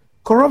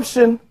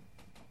 Corruption,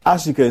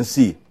 as you can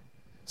see,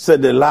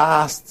 said the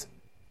last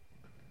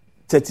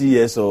 30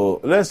 years or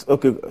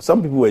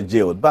some people were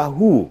jailed, but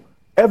who?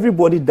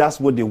 Everybody does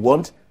what they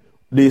want.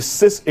 They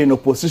sit in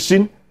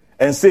opposition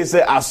and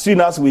say as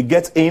soon as we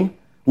get in,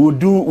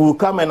 we'll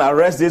come and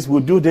arrest this,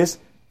 we'll do this.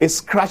 It's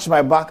scratch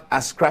my back,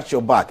 I scratch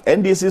your back.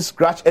 NDC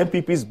scratch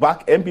MPP's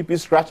back, MPP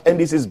scratch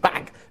NDC's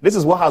back. This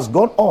is what has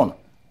gone on.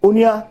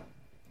 Onya,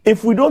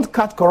 if we don't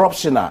cut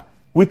corruption,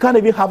 we can't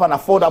even have an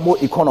affordable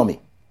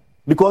economy.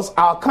 Because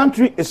our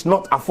country is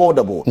not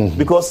affordable. Mm-hmm.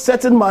 Because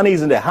certain money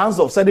is in the hands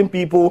of certain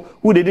people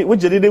which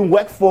they didn't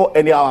work for,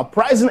 and they are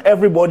pricing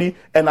everybody,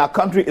 and our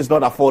country is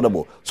not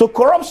affordable. So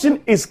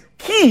corruption is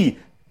key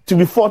to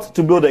be fought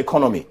to build the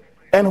economy.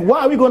 And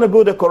why are we going to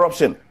build the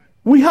corruption?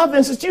 We have the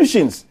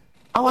institutions.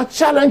 Our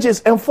challenge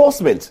is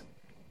enforcement.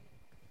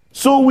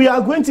 So we are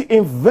going to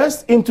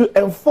invest into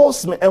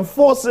enforcing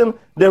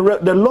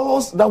the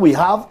laws that we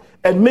have,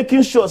 and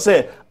making sure,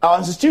 our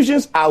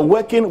institutions are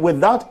working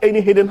without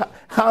any hidden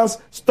hands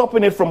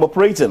stopping it from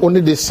operating.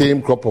 Only the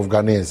same crop of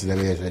Ghanaians in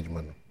the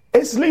judgment.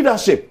 It's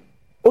leadership.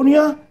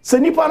 Onya, se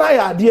nipa na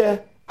ya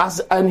idea,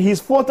 and he's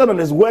faulted on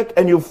his work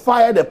and you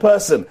fire the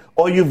person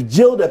or you've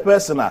jailed the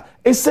person,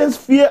 it sends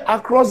fear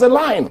across the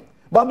line.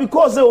 But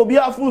because they will be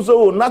a fool,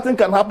 so nothing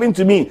can happen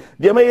to me,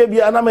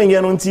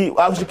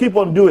 I should keep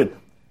on doing.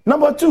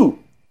 Number two,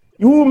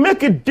 you will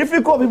make it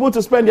difficult for people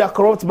to spend their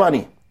corrupt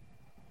money.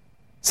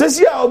 Says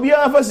here, I'll be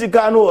first you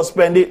can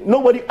spend it.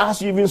 Nobody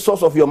asks you even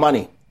source of your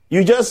money.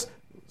 You just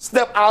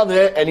step out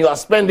there and you are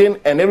spending,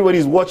 and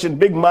everybody's watching,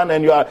 big man,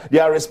 and they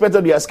are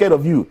respected, they are scared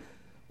of you.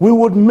 We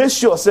would make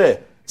sure, say,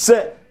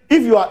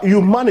 if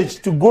you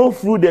manage to go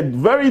through the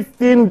very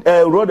thin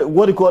road,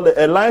 what do you call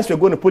it, lines you're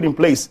going to put in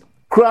place,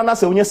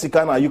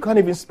 you can't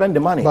even spend the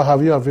money. But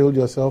have you availed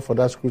yourself for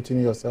that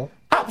scrutiny yourself?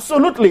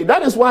 Absolutely.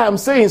 That is why I'm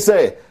saying,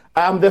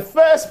 I am the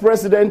first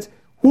president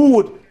who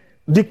would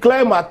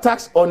declare my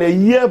tax on a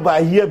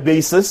year-by-year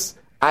basis.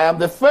 I am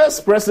the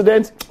first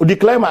president to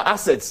declare my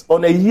assets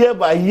on a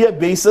year-by-year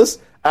basis.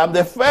 I am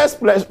the first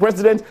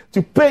president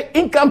to pay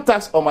income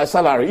tax on my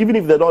salary, even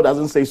if the law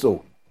doesn't say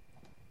so.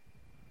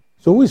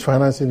 So who is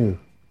financing you?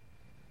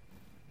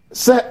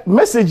 Sir,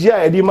 message here,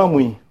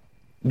 Edimamui.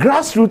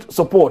 Grassroots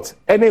support.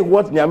 Any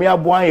what Nyamia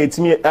Boy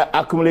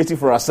accumulating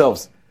for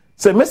ourselves.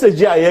 Say message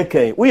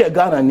here, we are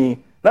Ghana ni.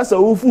 That's a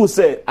who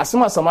say,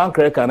 Asima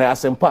Ankrah can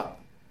asempa.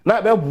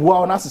 Na be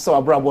bua na sisa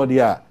brabo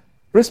dia.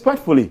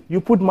 Respectfully, you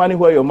put money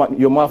where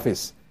your mouth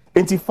is.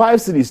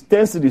 85 cities,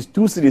 10 cities,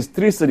 2 cities,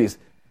 3 cities.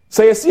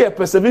 Say you see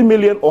a 7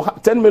 million or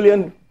 10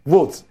 million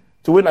votes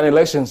to win an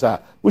election, sir.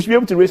 We should be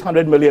able to raise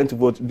 100 million to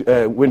vote,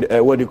 win,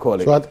 what do you call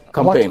it? So at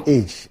campaign. What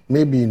age,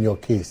 maybe in your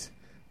case,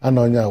 and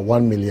on your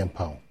 £1 million?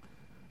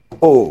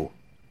 Oh,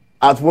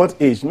 at what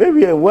age?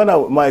 Maybe when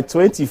my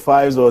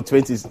 25s or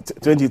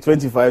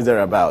 25s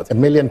thereabout. £1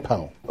 million?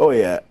 Oh,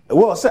 yeah.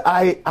 Well, so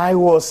I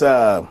was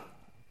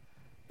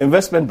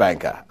investment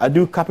banker. I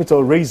do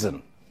capital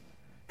raising.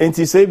 In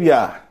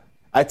Tisabia,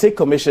 I take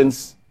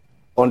commissions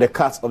on the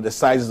cuts of the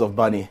sizes of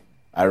money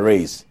I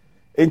raise.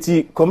 In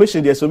the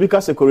commission, there so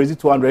because I raise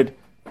 200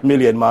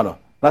 million mano.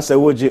 That's a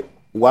 1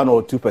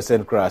 or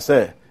 2% crash.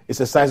 It's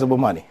a sizable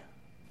money.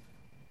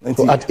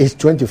 So at age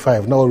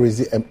 25, now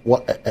raising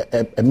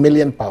 £1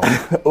 million?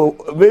 Oh,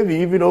 maybe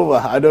even over.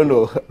 I don't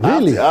know.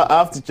 Really? I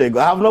have to check.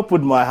 I have not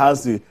put my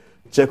hands to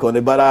check on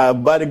it, but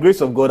by the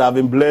grace of God, I've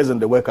been blessed in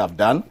the work I've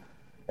done.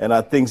 And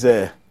I think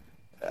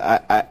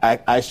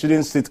I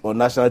shouldn't sit on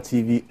national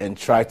TV and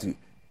try to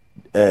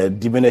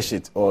diminish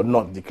it or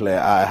not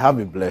declare. I have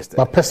been blessed.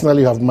 But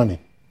personally, you have money?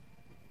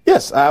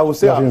 Yes, I would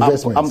say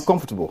I'm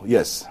comfortable,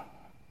 yes.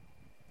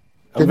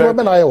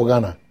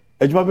 Ghana?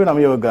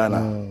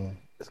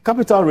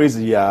 Capital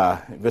raising,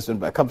 investment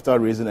by capital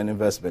raising and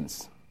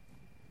investments.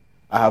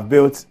 I have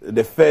built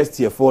the first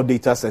tier 4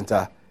 data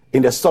center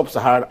in the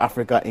sub-Saharan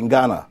Africa in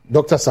Ghana.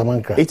 Dr.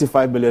 Ankrah.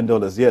 $85 billion,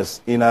 yes.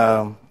 In,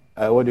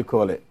 what do you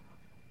call it?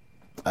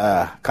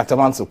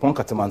 Katamanso.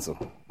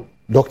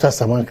 Dr.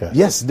 Ankrah?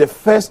 Yes, the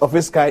first of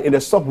its kind in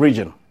the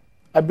sub-region.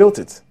 I built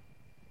it.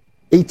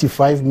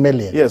 85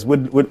 million? Yes,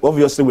 with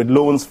obviously with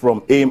loans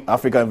from AIM,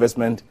 Africa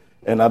Investment,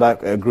 and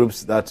other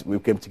groups that we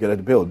came together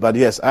to build. But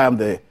yes, I am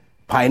the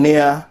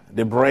pioneer,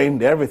 the brain,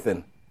 the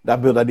everything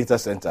that built a data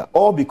center.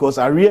 All because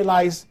I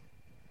realized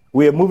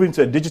we are moving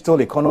to a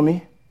digital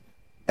economy,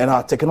 and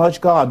our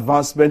technological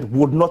advancement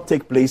would not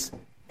take place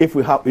if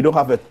we don't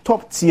have a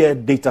top-tier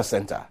data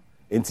center.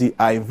 And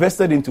I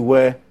invested into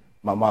where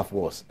my mouth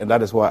was, and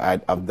that is what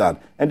I've done.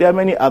 And there are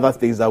many other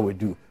things that we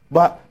do.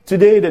 But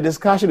today, the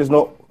discussion is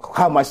not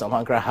how much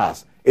Ankrah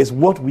has. It's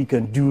what we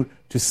can do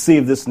to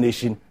save this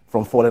nation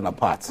from falling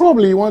apart.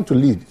 Probably you want to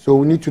lead, so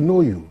we need to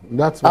know you.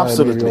 That's why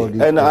absolutely,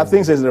 and I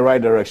think it's in the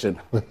right direction.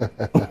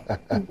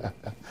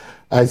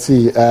 I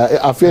see.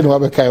 I feel no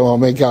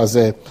make I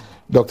say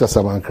Dr.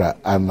 Ankrah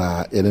and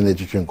in the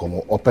education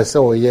komo. Opese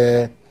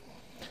oye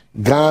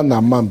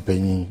Ghana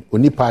mampenyi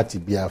oni party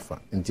biafa.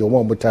 Nti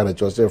omo mutana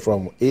chose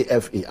from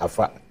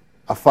AFA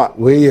afa.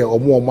 We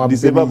omo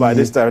December by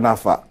this time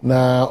afa.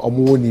 Na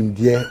omo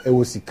nimdie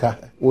ewo sika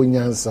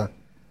onyansa.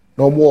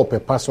 No more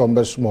paper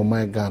some small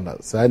my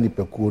Ghana, Sani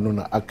Pekuno,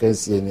 na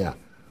Akensiania,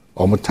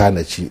 or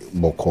Mutanachi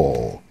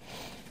Boko.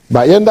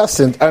 But yonder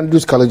St.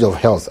 Andrew's College of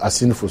Health, as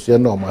seen for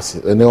no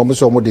massive, and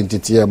almost almost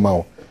entity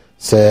amount,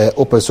 say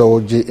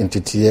Opesoji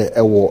entity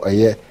a war a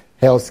year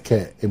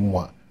healthcare in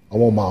one,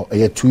 a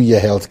year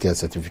 2-year healthcare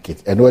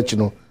certificate. And what you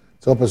know,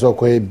 so Opeso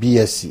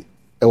BSc,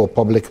 or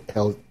public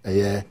health a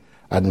year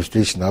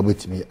administration, I'll be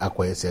to me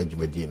acquire Sergio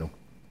Medino.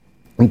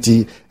 And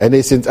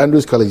St.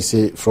 Andrew's College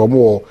say from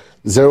more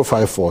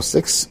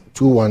 0546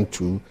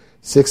 212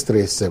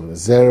 637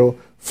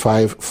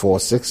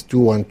 0546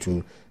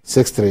 212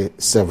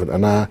 637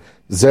 and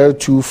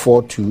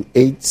 0242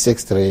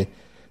 863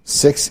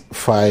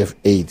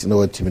 658. No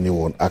what timini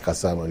won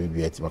akasama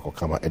bibi ati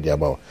makokama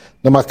ediabao.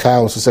 Nama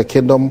ka so say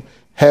Kingdom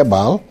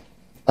Herbal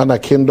and a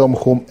Kingdom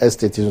Home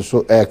Estate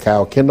so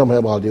Kingdom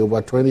Herbal they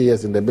over 20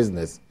 years in the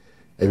business.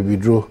 Ebi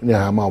drew near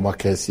hama o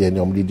makesi and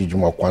yom di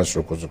juma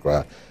kwanso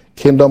kozukra.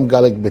 Kingdom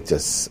Garlic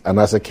Bitters and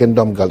as a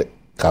Kingdom Garlic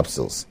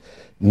Capsules.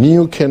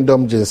 New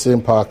Kingdom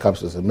Ginseng Power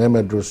Capsules,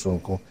 Meme Drew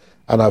Sunko,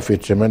 and a few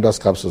tremendous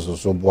capsules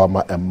also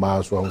Boama and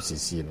Mars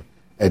 1cc.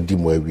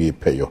 edimo awie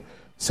peyo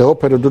se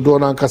opedo dodo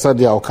na nkasa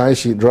dia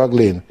okanshi drug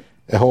lane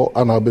eho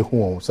ana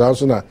obehu so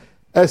so na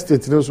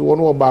estate no so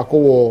wono baako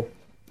wo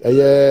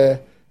eye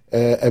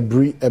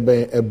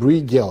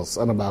Ebri girls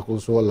ana baako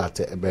so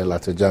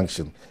latte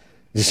junction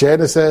jishe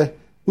ne se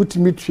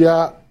utimi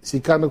tua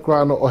sika no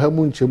kra no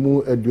ohamu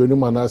nchemu aduonu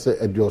manase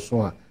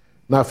adioso a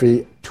na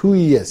afi 2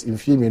 years in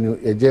female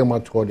ejema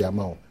to the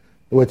amount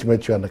watimi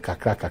tua na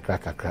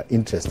kakra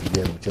interest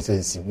bia no chese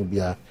nsihu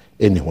bia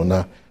eni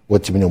hona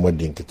watimi no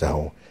modin kita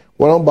ho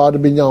one about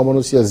be nya omo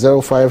no se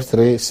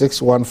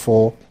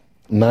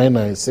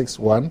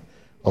 0536149961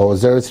 or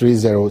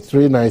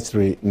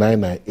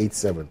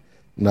 0303939987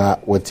 na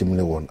watimi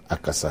ne won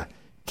akasa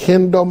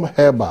Kingdom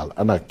Herbal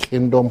and a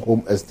Kingdom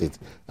Home Estate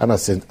and a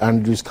St.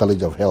 Andrew's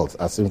College of Health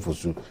as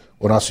Infosu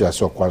on us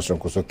so kwanson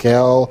so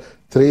Kel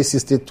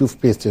 360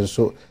 toothpaste and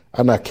so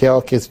and a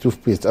Kel Kids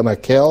toothpaste and a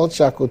Kel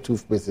Charcoal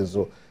toothpaste and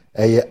so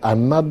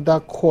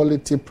another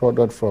quality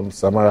product from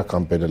Samara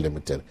Company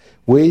Limited.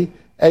 We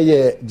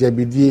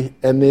JBD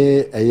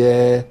any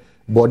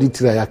body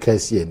tray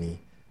akasi ani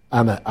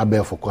ana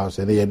abel for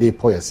kwanson e dey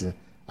poison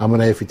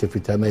amana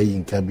fitafita na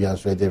yin ka bia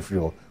so dey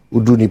free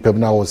udu ni pem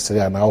na wo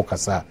sere na wo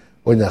kasa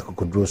onya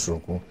kokodro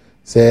sronko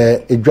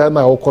se edwa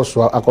na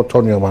okoso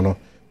akoto nyoma no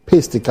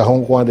paste ka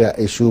honko there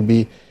it should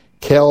be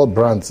Kel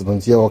brands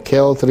don't you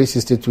Kel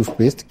 360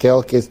 toothpaste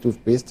Kel Case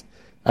toothpaste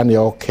and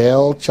your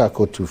Kel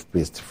Charcoal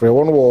toothpaste for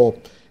one wall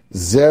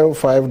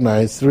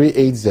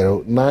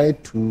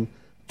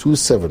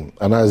 0593809227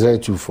 and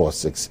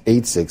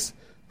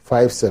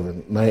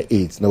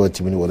 0246865798 no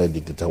timini wala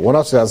dictator one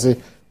also say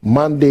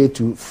Monday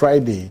to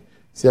Friday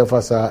see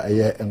fasa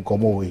aye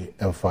enkomo we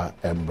emfa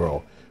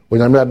embro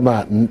when I'm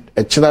adma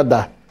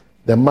echinada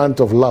the month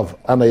of love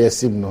ana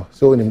yesim no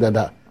so when him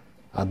dada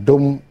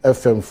adom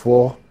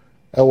FM4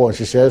 e won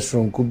hihye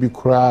sunku bi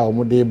kura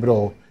omode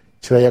bro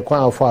kire ye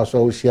kwan afo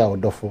aso wo hia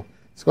odofo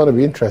it's going to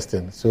be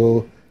interesting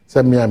so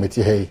say me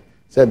ameti hey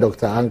say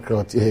Dr.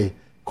 Ankrah ti hey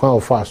kwan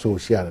afo aso wo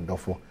hia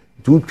odofo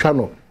du twa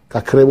no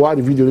kakre wa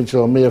the video ni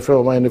chiro me ye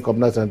frɛ man ni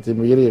community anti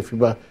me yere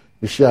fiba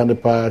bi hia ne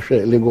pa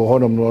hwɛ lego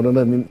honom no no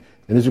na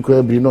ni su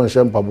kura bi no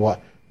hye mpaboa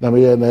na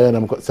me ye na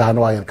na sa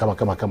no ayen kama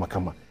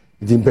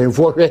di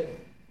mpemfo hwɛ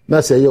na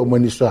sɛ yɛ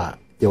omani so a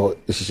yɛ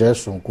hyehyɛ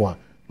sonko a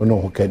no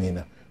ho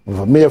kanina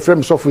me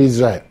frame so for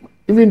Israel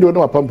even though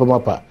no apampa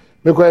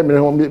me kwa me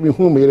hu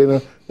me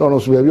yere no no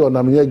so bia bi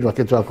ona me adwuma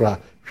keto akra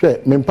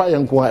hwɛ me mpa yɛ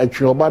nko a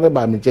atwe oba ne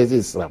ba me kyese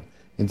Islam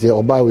nti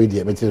oba we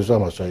die me te so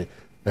ama so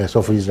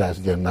so for Israel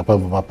so na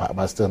apampa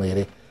ba still no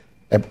yere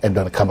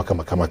don kama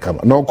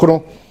no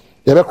kono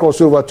yɛ be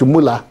cross over to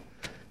Mula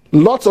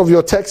lots of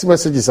your text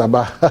messages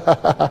about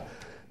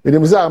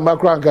Minimza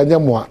Makra and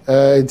Kanyamwa,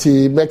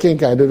 making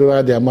kind of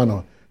the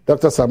amano.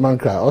 Dr.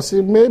 Samankra, or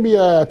see maybe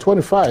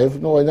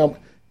 25, no,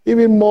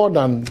 even more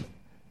than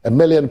 £1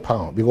 million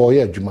because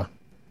yeah, Juma,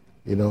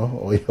 you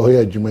know, or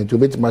yeah, Juma to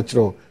make much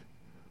or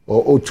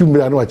 2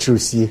 million no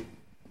actually.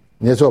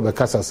 Yes, over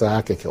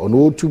Casa or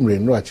no 2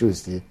 million no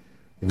actually.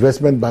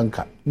 Investment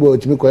banker, well,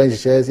 to me,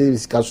 shares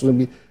is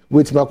Casumi,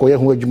 which Makoya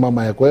who Juma,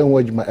 my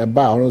Koya, a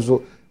bar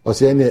also, or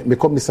say, me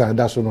commissar,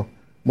 that's no.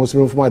 Most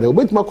of them are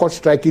but my court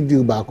striking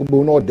deal back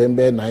will not them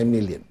bear 9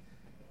 million.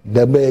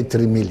 They bear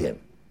 3 million.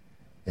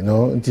 You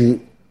know, until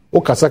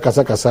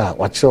kasa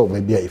watch out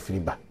maybe a free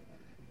ba.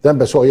 Then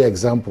be so your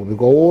example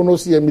because no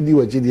see me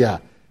do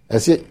GDR. I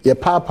say your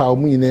papa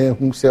mu ine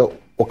who sell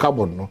o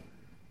carbon no.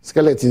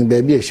 Skeleton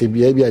baby a should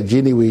be a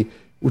genie way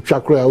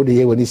uchakra out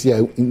the when you see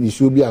in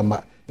should be a ma.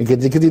 In get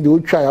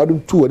the try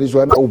out 2 this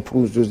one out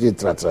prove to say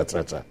tra.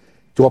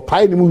 To a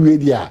pie mu we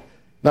dia.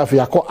 Na fi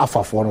akọ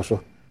afa for no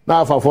so.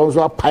 Na afafo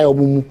so apai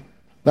omumu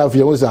na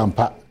afie wo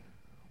zampa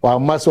wa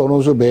maso no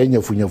so be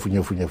nyafu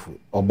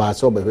oba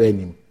so be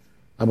anim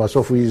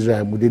amasofo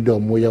Israel mu de do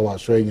mo ye wa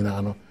so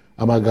nyina no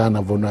amaga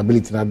na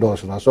vulnerability na do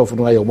so na sofo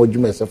no aye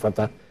omodwuma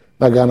esefata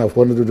na Ghana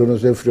fo no do no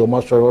so afiri o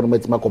maso no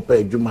metima kopa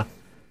adwuma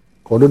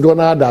ko do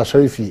na da so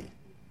afi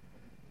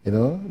you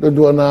know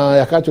do na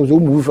yakacho so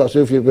mu fa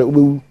so afi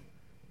obewu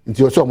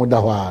nti o so mo da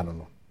ho ano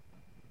no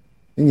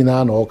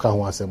nyina na o ka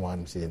ho asem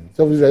wan se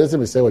so Israel se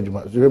be se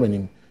wadwuma so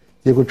remanim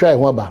you could try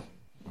one bar.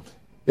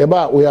 Yeah,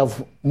 but we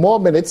have more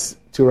minutes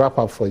to wrap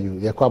up for you.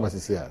 Yeah, Kwaba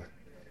is here.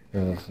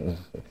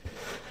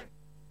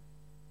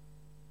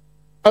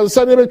 And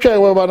suddenly, try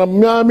one bar.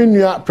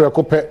 Miaminia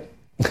Precope,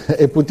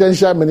 a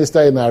potential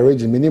minister in our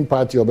region, meaning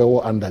party or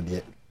bewo under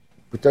there,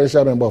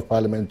 potential member of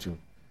parliament too.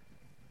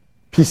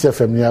 Peace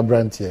FM near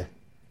Brantier,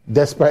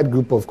 despite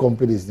group of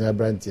companies near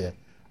Brantier.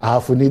 I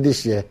have need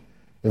this year.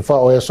 In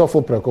fact, we are so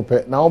for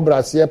Precope. Now,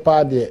 Brassier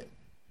party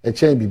a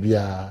chain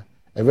bibia.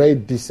 A very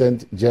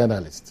decent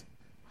journalist,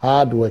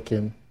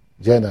 hard-working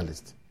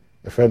journalist.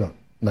 A friend of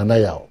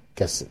Nanayao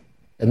Kessi.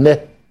 And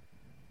then,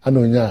 I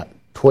know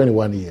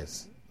 21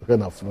 years. A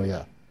friend of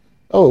Noya.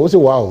 Oh, what's a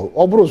wow?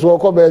 Oh, Bruce,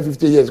 walk over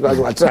 50 years.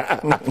 Tinana,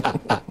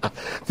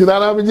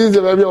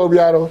 baby,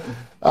 Obiaro.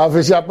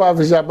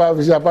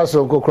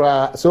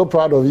 So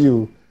proud of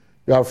you.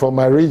 You are from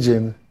my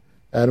region,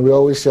 and we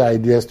always share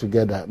ideas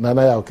together.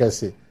 Nanayao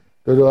Kessi.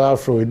 Dodo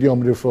Afro,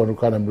 Idiom Refro,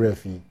 Nukanam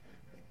Refi.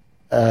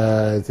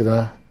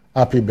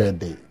 happy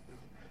birthday.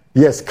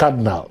 Yes,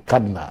 Cardinal,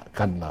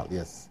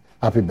 yes.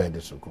 Happy birthday,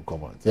 so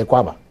come on.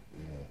 Kwaba.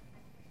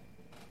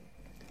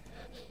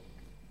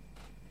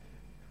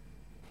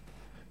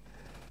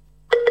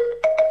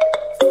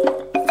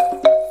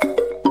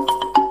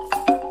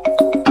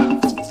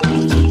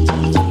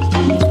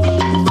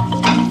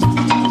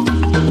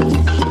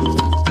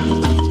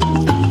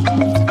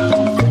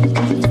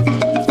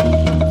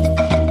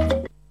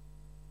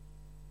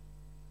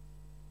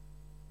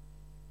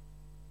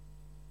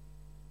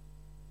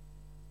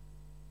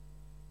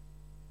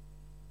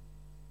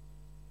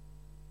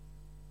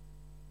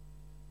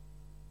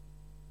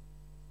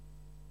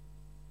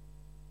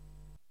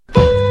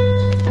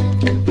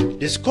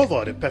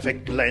 Discover the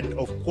perfect blend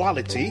of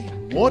quality,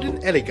 modern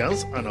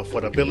elegance, and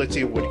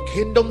affordability with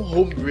Kingdom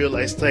Home Real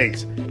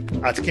Estate.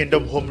 At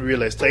Kingdom Home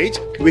Real Estate,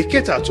 we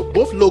cater to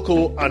both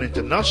local and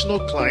international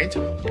clients,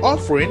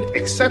 offering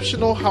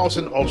exceptional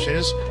housing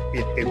options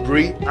in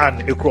Ebri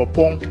and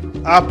Ekropong.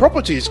 Our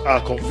properties are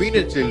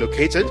conveniently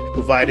located,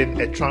 providing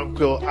a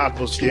tranquil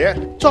atmosphere,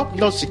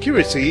 top-notch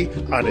security,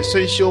 and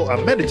essential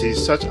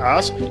amenities such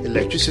as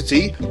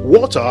electricity,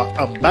 water,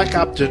 and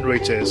backup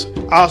generators.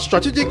 Our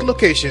strategic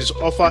locations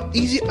offer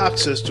easy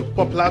access to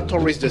popular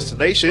tourist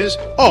destinations,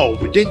 all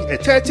within a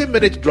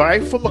 30-minute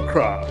drive from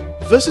Ankrah.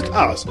 Visit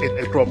us in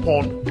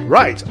Ekropon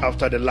right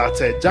after the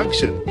Latte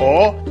Junction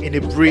or in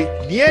Ebri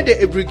near the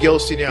Ebri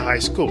Girls Senior High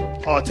School.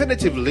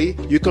 Alternatively,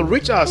 you can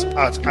reach us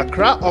at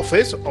Ankrah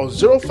office on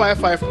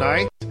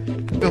 0559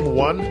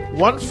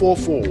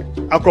 144.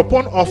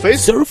 Akropon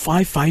office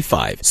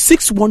 0555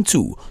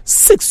 612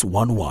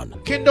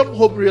 611. Kingdom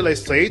Home Real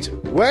Estate,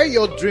 where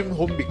your dream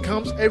home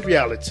becomes a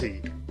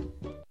reality.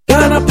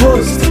 Ghana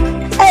Post.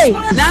 Hey,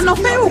 now no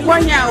fair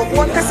one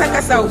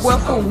kasa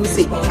welcome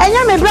say.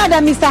 And my brother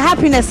Mr.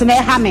 Happiness na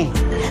hame.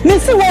 Me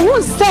see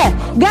who say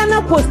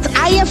Ghana Post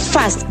aye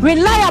fast,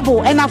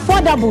 reliable and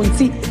affordable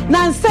nti.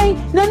 Na say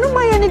na no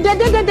my ni de e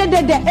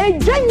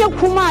dwanya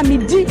kuma me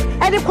di e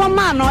de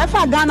kwama no e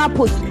fa Ghana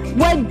Post.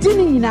 We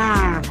dini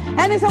na.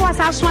 Ene say was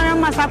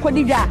aswan masa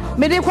kodidwa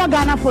me de kwa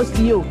Ghana Post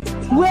yo.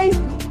 We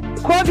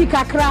Kobi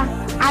kakra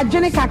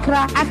Ajene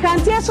kakra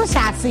akantie so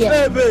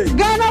shase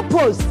Ghana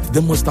Post,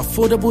 the most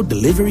affordable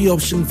delivery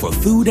option for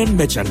food and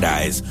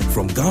merchandise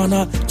from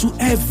Ghana to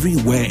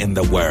everywhere in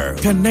the world.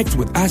 Connect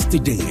with us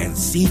today and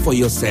see for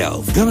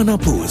yourself. Ghana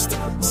Post,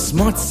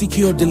 smart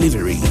secure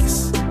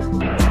deliveries.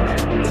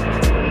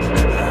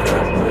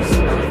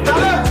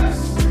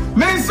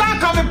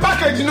 Mensaka the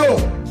package no.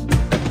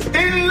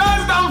 In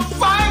less than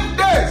 5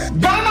 days,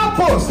 Ghana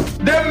Post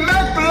they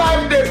make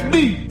life the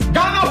big.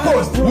 Ghana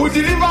Post will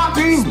deliver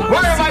to you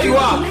wherever you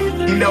are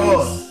in the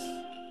world.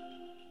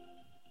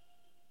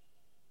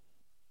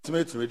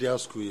 Ultimate Radio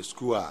School is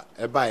school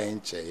eba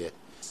enche.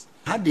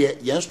 Had the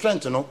yen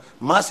strength no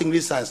mass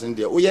English science in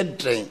there. O ye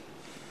train.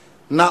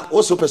 Na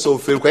also person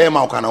fail kwa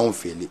ma kwa na on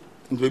fail.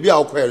 Nti be a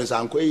okwa so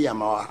anko yi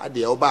ma had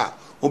the oba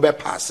wo be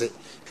pass.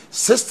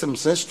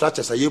 Systems and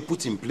structures are you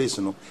put in place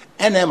no.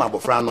 NM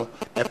abofra no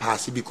e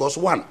pass because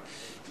one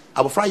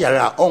abofra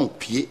yare on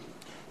pie.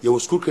 Your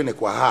school clinic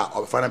wa ha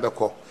abofra na be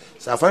ko.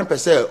 So, if I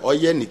say, or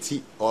ye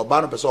niti, or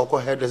ban person or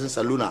hairdressing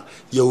salon,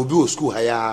 you will be school hire.